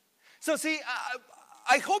 So see,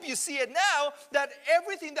 I hope you see it now that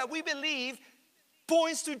everything that we believe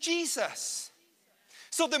points to Jesus.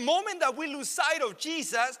 So the moment that we lose sight of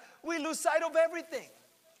Jesus, we lose sight of everything.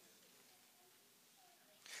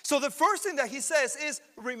 So the first thing that he says is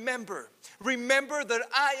remember. Remember that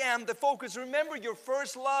I am the focus. Remember your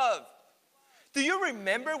first love. Do you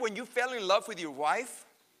remember when you fell in love with your wife?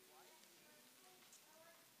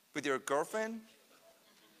 With your girlfriend?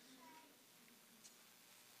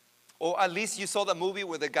 Or at least you saw the movie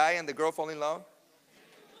where the guy and the girl fall in love?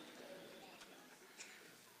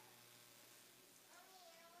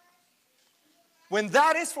 When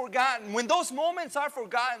that is forgotten, when those moments are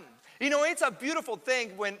forgotten, you know, it's a beautiful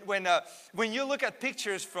thing when you look at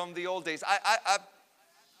pictures from the old days. I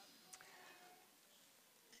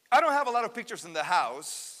don't have a lot of pictures in the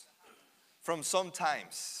house from some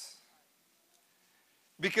times.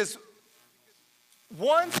 Because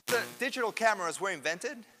once the digital cameras were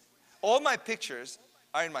invented, all my pictures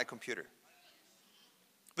are in my computer.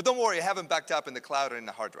 But don't worry, I have them backed up in the cloud or in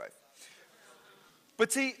the hard drive.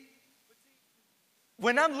 But see,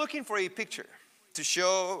 when I'm looking for a picture to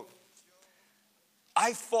show,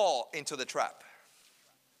 I fall into the trap.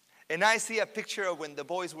 And I see a picture of when the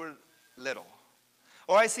boys were little.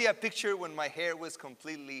 Or I see a picture when my hair was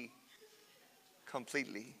completely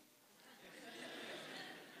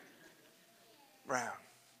brown.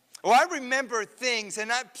 Or I remember things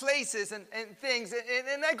and places and things,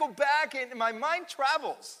 and I go back and my mind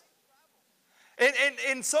travels.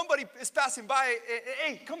 And somebody is passing by,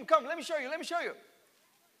 hey, come, let me show you.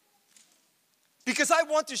 Because I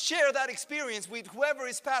want to share that experience with whoever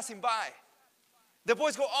is passing by. The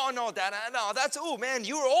boys go, oh no, Dad, no, oh man,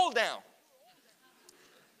 you're old now.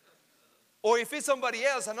 Or if it's somebody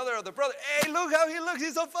else, another of the brother, hey, look how he looks,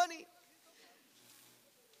 he's so funny.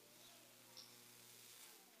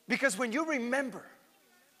 Because when you remember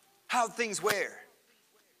how things were.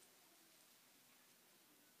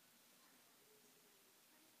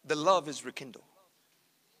 The love is rekindled.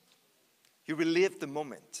 You relive the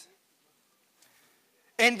moment.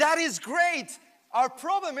 And that is great. Our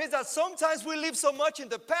problem is that sometimes we live so much in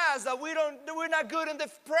the past that we're not good in the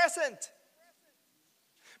present.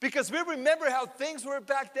 Because we remember how things were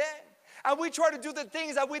back then. And we try to do the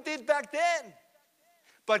things that we did back then.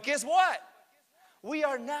 But guess what? We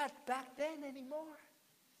are not back then anymore.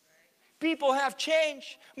 People have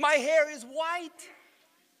changed. My hair is white.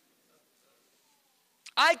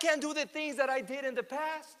 I can't do the things that I did in the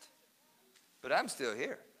past. But I'm still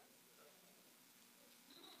here.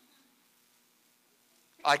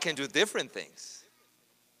 I can do different things.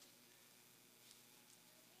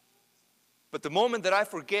 But the moment that I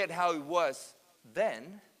forget how it was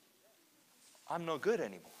then, I'm no good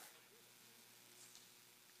anymore.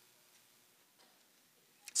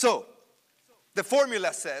 So, the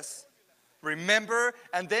formula says, remember,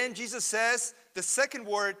 and then Jesus says, the second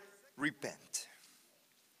word, repent.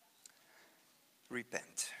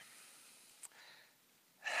 Repent.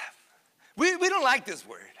 We don't like this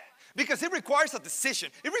word because it requires a decision.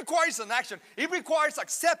 It requires an action. It requires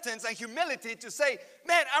acceptance and humility to say,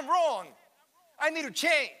 man, I'm wrong. I need to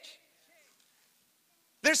change.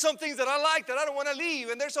 There's some things that I like that I don't want to leave,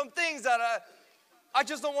 and there's some things that I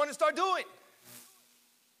just don't want to start doing.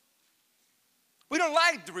 We don't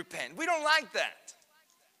like to repent. We don't like that.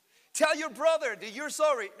 Tell your brother that you're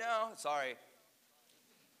sorry. No, sorry.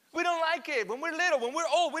 We don't like it. When we're little, when we're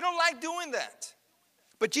old, we don't like doing that.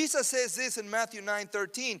 But Jesus says this in Matthew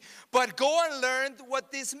 9:13. But go and learn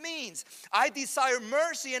what this means. I desire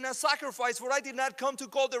mercy and a sacrifice, for I did not come to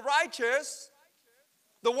call the righteous,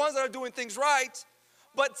 the ones that are doing things right,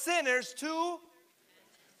 but sinners to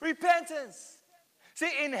repentance.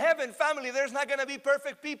 See, in heaven, family, there's not going to be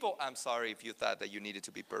perfect people. I'm sorry if you thought that you needed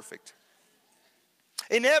to be perfect.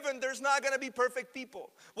 In heaven, there's not going to be perfect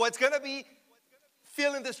people. What's going to be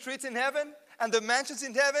filling the streets in heaven and the mansions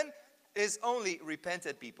in heaven is only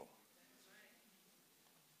repented people.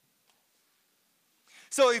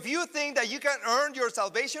 So if you think that you can earn your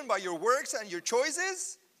salvation by your works and your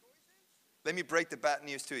choices, let me break the bad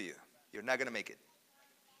news to you. You're not going to make it.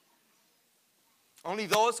 Only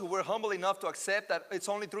those who were humble enough to accept that it's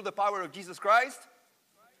only through the power of Jesus Christ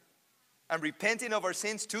and repenting of our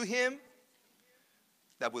sins to Him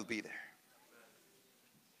that will be there.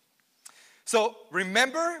 So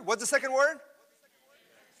remember, what's the second word?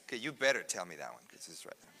 Okay, you better tell me that one because it's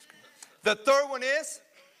right there. The third one is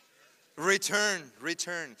return,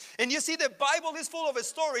 return. And you see, the Bible is full of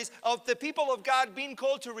stories of the people of God being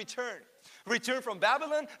called to return. Return from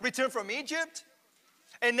Babylon, return from Egypt.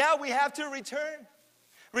 And now we have to return.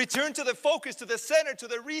 Return to the focus, to the center, to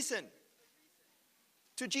the reason.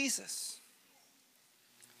 To Jesus.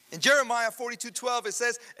 In Jeremiah 42:12 it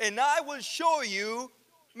says, and I will show you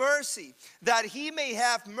mercy, that He may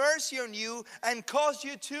have mercy on you and cause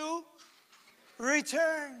you to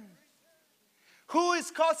return. Who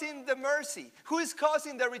is causing the mercy? Who is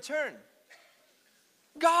causing the return?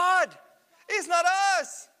 God. It's not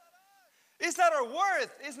us. It's not our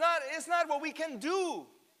worth. It's not what we can do.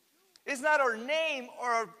 It's not our name or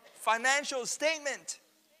our financial statement.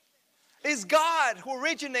 It's God who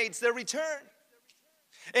originates the return.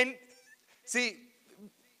 And see,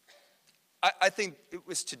 I think it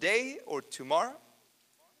was today or tomorrow,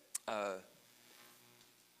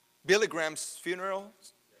 Billy Graham's funeral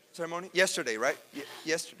ceremony. Yesterday, right?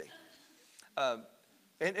 Yesterday.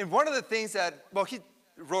 And one of the things that, well, he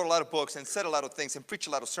wrote a lot of books and said a lot of things and preached a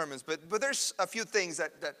lot of sermons, but there's a few things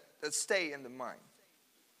that stay in the mind.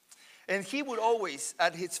 And he would always,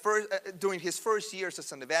 during his first years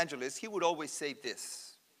as an evangelist, he would always say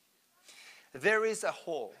this: there is a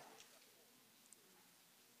hole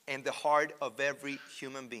in the heart of every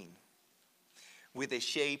human being with the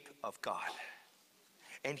shape of God.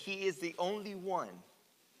 And He is the only one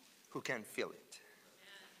who can fill it.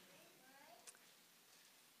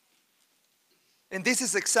 And this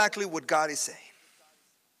is exactly what God is saying.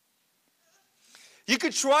 You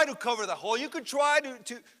could try to cover the hole. You could try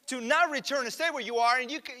to not return and stay where you are.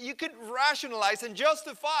 And you could rationalize and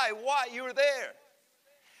justify why you're there.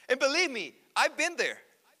 And believe me, I've been there.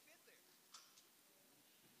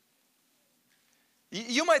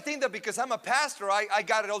 You might think that because I'm a pastor, I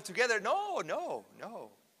got it all together. No.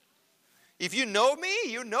 If you know me,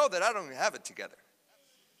 you know that I don't have it together.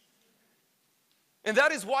 And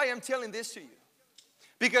that is why I'm telling this to you.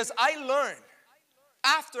 Because I learned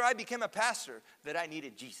after I became a pastor that I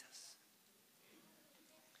needed Jesus.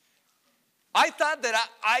 I thought that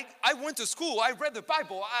I went to school, I read the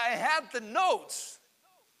Bible, I had the notes.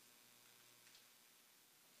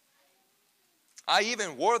 I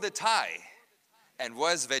even wore the tie and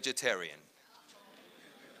was vegetarian.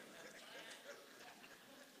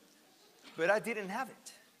 But I didn't have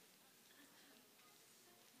it.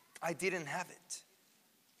 I didn't have it.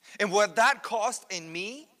 And what that caused in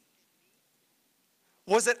me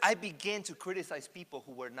was that I began to criticize people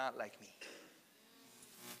who were not like me.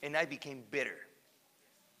 And I became bitter,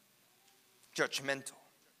 judgmental,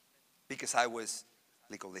 because I was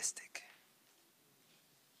legalistic.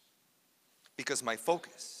 Because my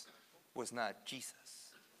focus was not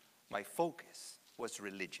Jesus. My focus was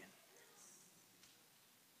religion.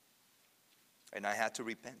 And I had to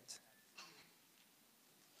repent.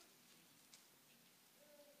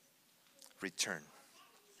 Return.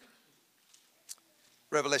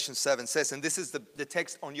 Revelation 7 says, and this is the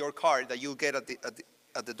text on your card that you'll get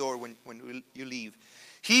at the door when you leave.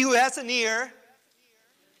 He who has an ear,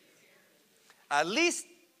 at least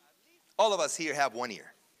all of us here have one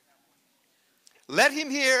ear. Let him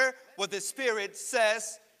hear what the Spirit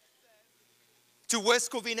says to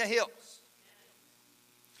West Covina Hills.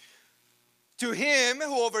 To him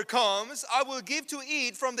who overcomes, I will give to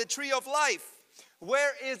eat from the tree of life.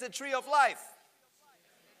 Where is the tree of life?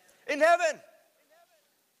 In heaven.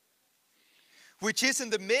 Which is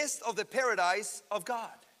in the midst of the paradise of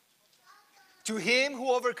God. To him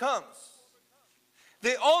who overcomes.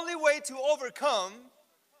 The only way to overcome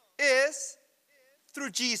is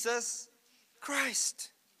through Jesus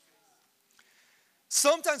Christ.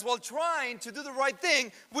 Sometimes while trying to do the right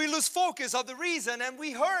thing, we lose focus of the reason and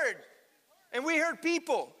we hurt. And we hurt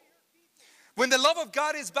people. When the love of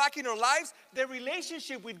God is back in our lives, the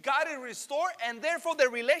relationship with God is restored, and therefore the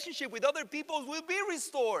relationship with other people will be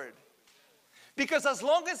restored. Because as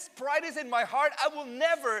long as pride is in my heart, I will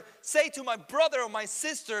never say to my brother or my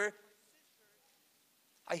sister,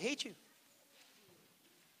 I hate you.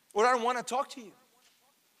 Or I don't want to talk to you.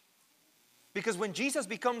 Because when Jesus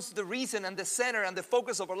becomes the reason and the center and the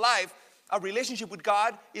focus of our life, our relationship with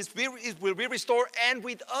God will be restored, and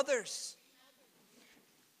with others.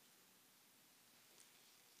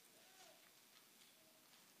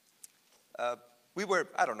 We were,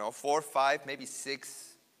 I don't know, 4, 5, maybe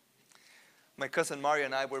 6. My cousin Mario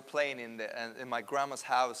and I were playing in my grandma's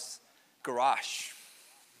house garage.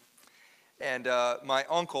 And my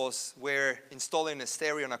uncles were installing a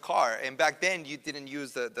stereo in a car. And back then, you didn't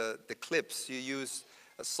use the clips. You used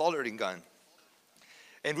a soldering gun.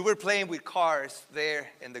 And we were playing with cars there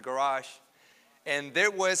in the garage. And there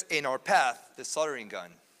was in our path the soldering gun.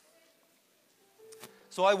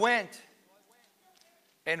 So I went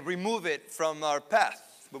and remove it from our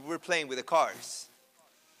path, but we were playing with the cars.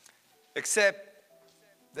 Except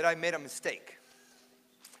that I made a mistake.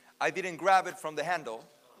 I didn't grab it from the handle.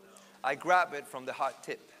 I grabbed it from the hot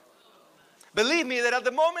tip. Believe me that at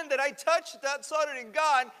the moment that I touched that soldering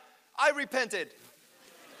gun, I repented.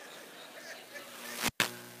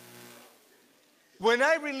 When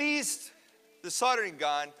I released the soldering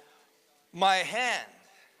gun, my hand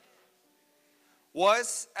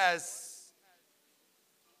was as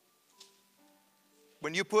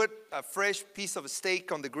when you put a fresh piece of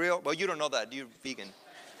steak on the grill. Well, you don't know that, you're vegan.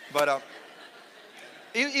 But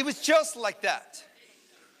it was just like that.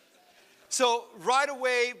 So right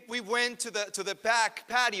away, we went to the back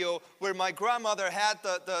patio where my grandmother had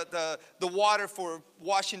the water for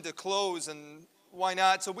washing the clothes, and why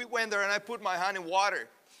not? So we went there and I put my hand in water.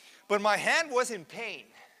 But my hand was in pain.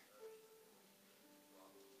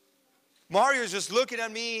 Mario's just looking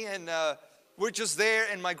at me, and we're just there,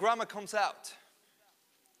 and my grandma comes out.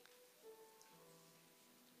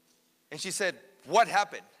 And she said, what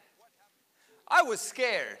happened? I was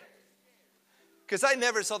scared because I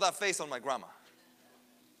never saw that face on my grandma.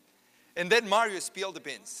 And then Mario spilled the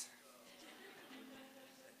beans.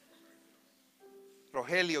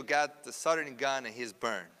 Rogelio got the soldering gun and he's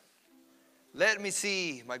burned. Let me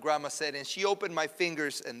see, my grandma said, and she opened my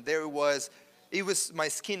fingers, and there it was. My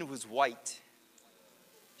skin was white,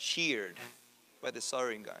 sheared by the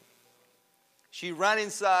soldering gun. She ran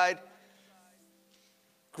inside,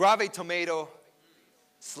 grabbed a tomato,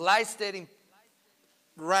 sliced it in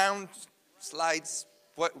round slides.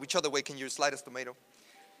 Which other way can you slice a tomato?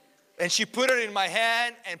 And she put it in my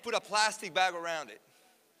hand and put a plastic bag around it.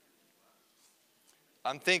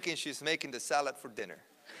 I'm thinking she's making the salad for dinner.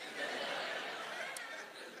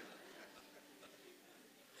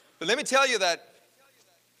 But let me tell you that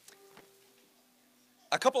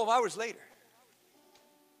a couple of hours later,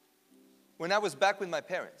 when I was back with my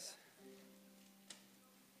parents,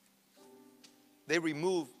 they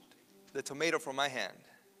removed the tomato from my hand,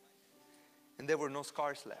 and there were no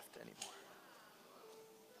scars left anymore.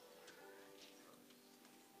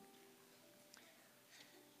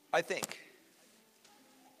 I think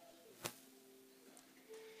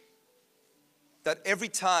that every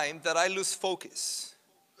time that I lose focus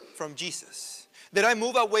from Jesus, that I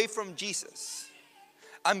move away from Jesus,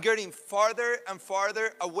 I'm getting farther and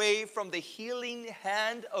farther away from the healing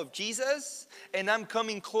hand of Jesus, and I'm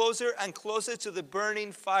coming closer and closer to the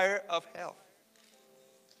burning fire of hell.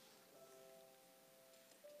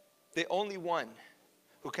 The only one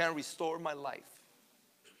who can restore my life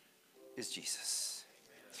is Jesus.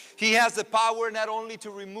 He has the power not only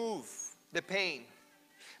to remove the pain,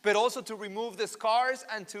 but also to remove the scars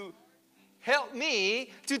and to help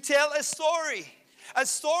me to tell a story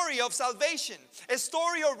of salvation, a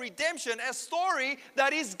story of redemption, a story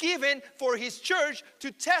that is given for His church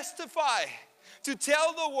to testify, to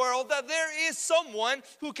tell the world that there is someone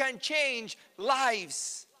who can change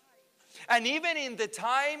lives. And even in the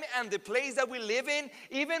time and the place that we live in,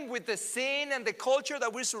 even with the sin and the culture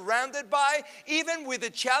that we're surrounded by, even with the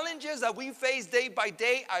challenges that we face day by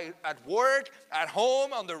day at work, at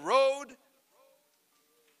home, on the road.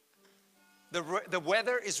 The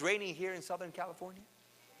weather is raining here in Southern California.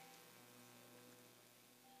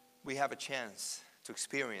 We have a chance to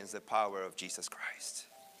experience the power of Jesus Christ.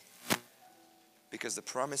 Because the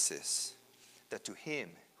promise is that to him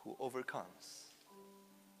who overcomes,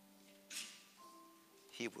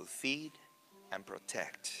 he will feed and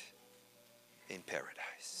protect in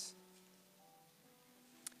paradise.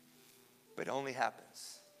 But it only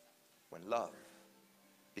happens when love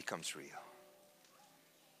becomes real.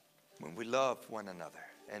 When we love one another.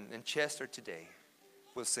 And Chester today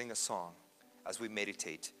will sing a song as we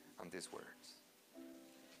meditate on these words.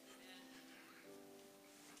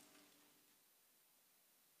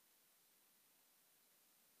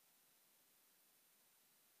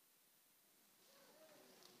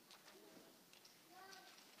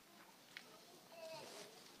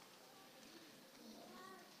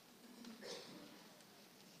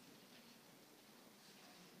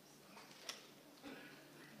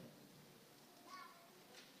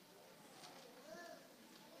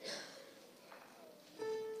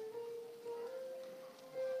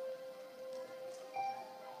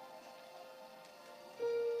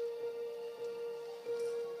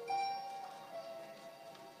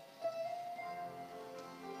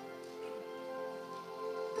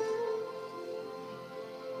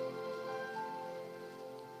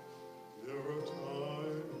 There are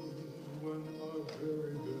times when our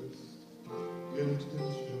very best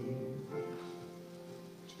intention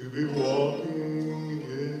to be walking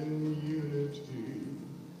in unity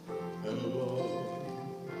and love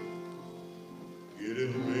get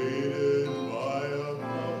invaded by a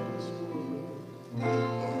promise word, a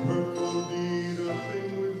hurtful deed, a thing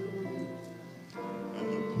we've heard, and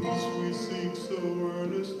the peace we seek so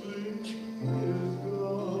earnestly is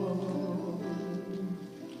gone.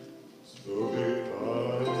 So be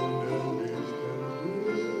kind and be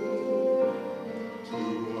tender to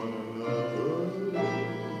one another,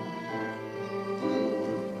 filled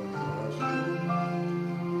with compassion,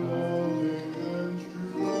 loving and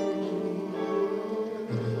true,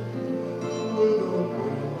 with open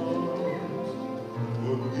arms,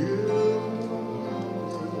 forgive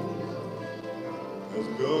as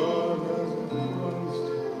God has in Christ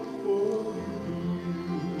forgiven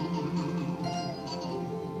you.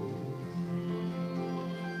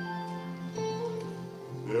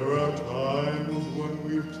 There are times when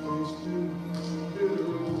we've tasted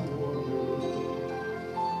bitter water,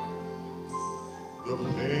 the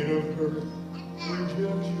pain of hurt,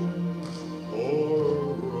 rejection,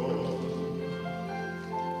 or wrong.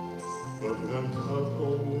 But when tough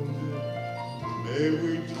or wounded, may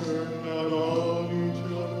we turn not on each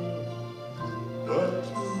other, but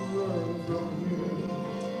to learn from him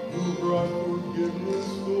who brought forgiveness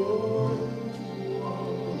for each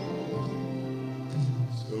one.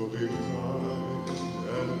 So be kind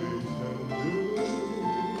and be tender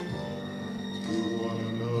to one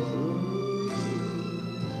another,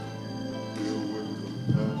 filled with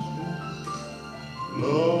compassion,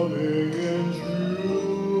 loving and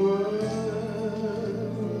true, and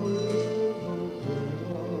with open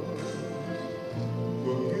arms,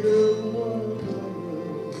 forgive one another,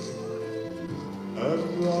 as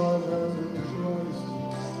God has in Christ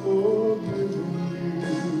forgiven you.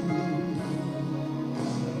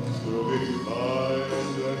 So be kind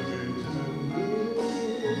and be tender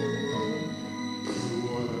to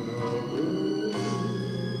one another,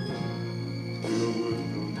 filled with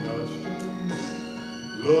compassion,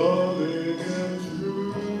 loving and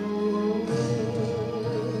true, with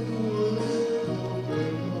open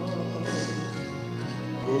arms,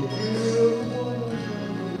 forgive one another,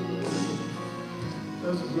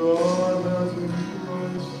 as God has in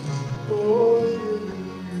Christ forgiven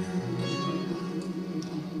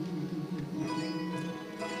you.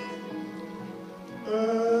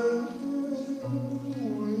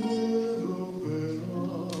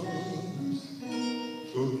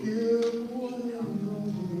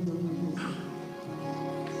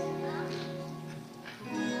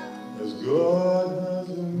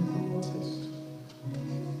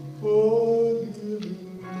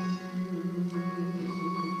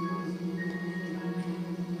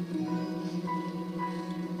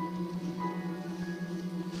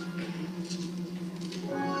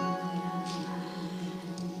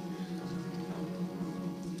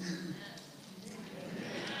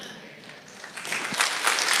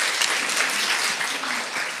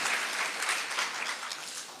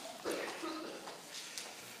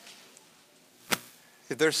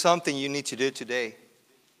 there's something you need to do today,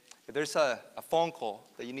 if there's a phone call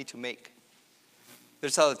that you need to make,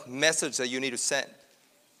 there's a message that you need to send,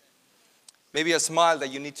 maybe a smile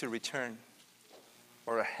that you need to return,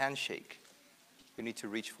 or a handshake you need to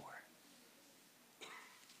reach for.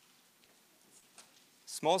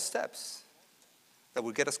 Small steps that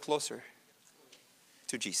will get us closer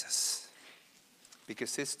to Jesus.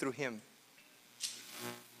 Because it's through him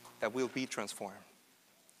that we'll be transformed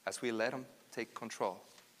as we let him take control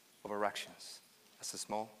of our actions, as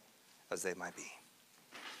small as they might be.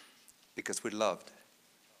 Because we're loved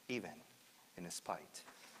even in spite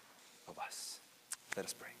of us. Let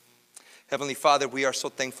us pray. Heavenly Father, we are so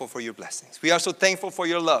thankful for your blessings. We are so thankful for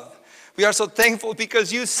your love. We are so thankful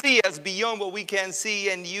because you see us beyond what we can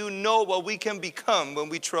see, and you know what we can become when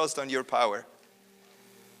we trust on your power.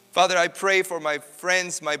 Father, I pray for my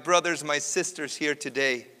friends, my brothers, my sisters here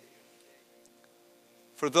today.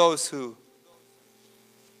 For those who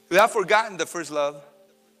have forgotten the first love.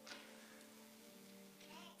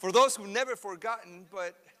 For those who never forgotten,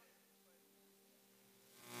 but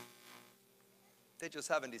they just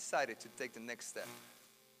haven't decided to take the next step.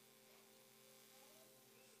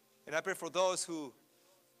 And I pray for those who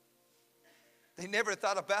they never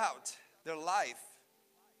thought about their life,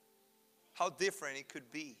 how different it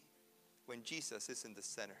could be when Jesus is in the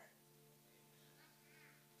center.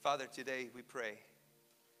 Father, today we pray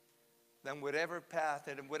that in whatever path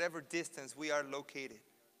and in whatever distance we are located,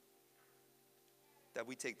 that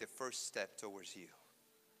we take the first step towards you.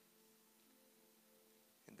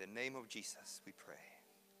 In the name of Jesus, we pray.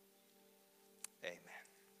 Amen.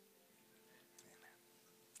 Amen.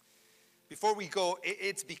 Before we go,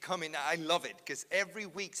 it's becoming, I love it, because every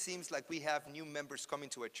week seems like we have new members coming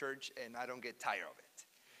to a church, and I don't get tired of it.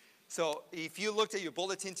 So if you looked at your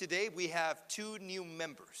bulletin today, we have 2 new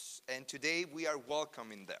members, and today we are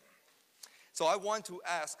welcoming them. So I want to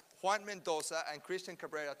ask Juan Mendoza and Christian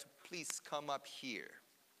Cabrera to please come up here.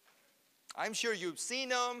 I'm sure you've seen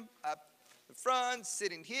them up the front,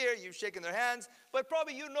 sitting here, you're shaking their hands, but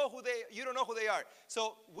probably you don't know who they are.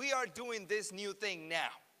 So we are doing this new thing now,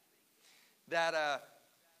 that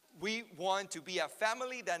we want to be a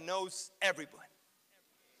family that knows everyone.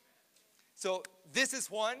 So this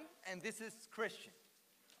is Juan, and this is Christian.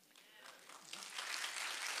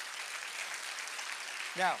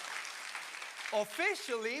 Now,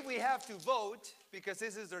 officially, we have to vote because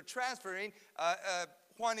this is their transferring.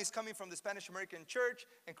 Juan is coming from the Spanish American Church,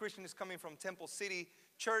 and Christian is coming from Temple City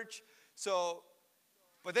Church. So,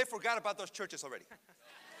 but they forgot about those churches already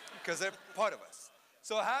because they're part of us.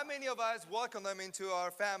 So how many of us welcome them into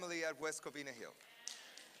our family at West Covina Hill?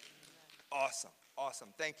 Awesome, awesome.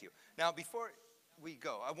 Thank you. Now, before we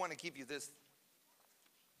go, I want to give you this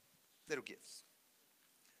little gifts.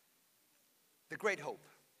 The great hope,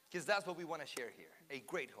 because that's what we want to share here, a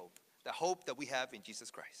great hope. The hope that we have in Jesus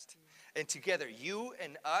Christ. And together, you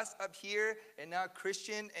and us up here, and now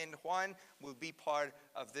Christian and Juan will be part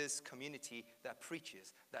of this community that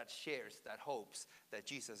preaches, that shares, that hopes that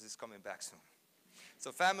Jesus is coming back soon.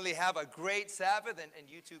 So family, have a great Sabbath, and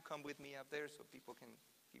you two come with me up there so people can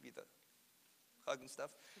give you the hug and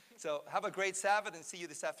stuff. So have a great Sabbath, and see you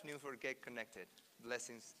this afternoon for Get Connected.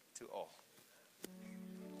 Blessings to all.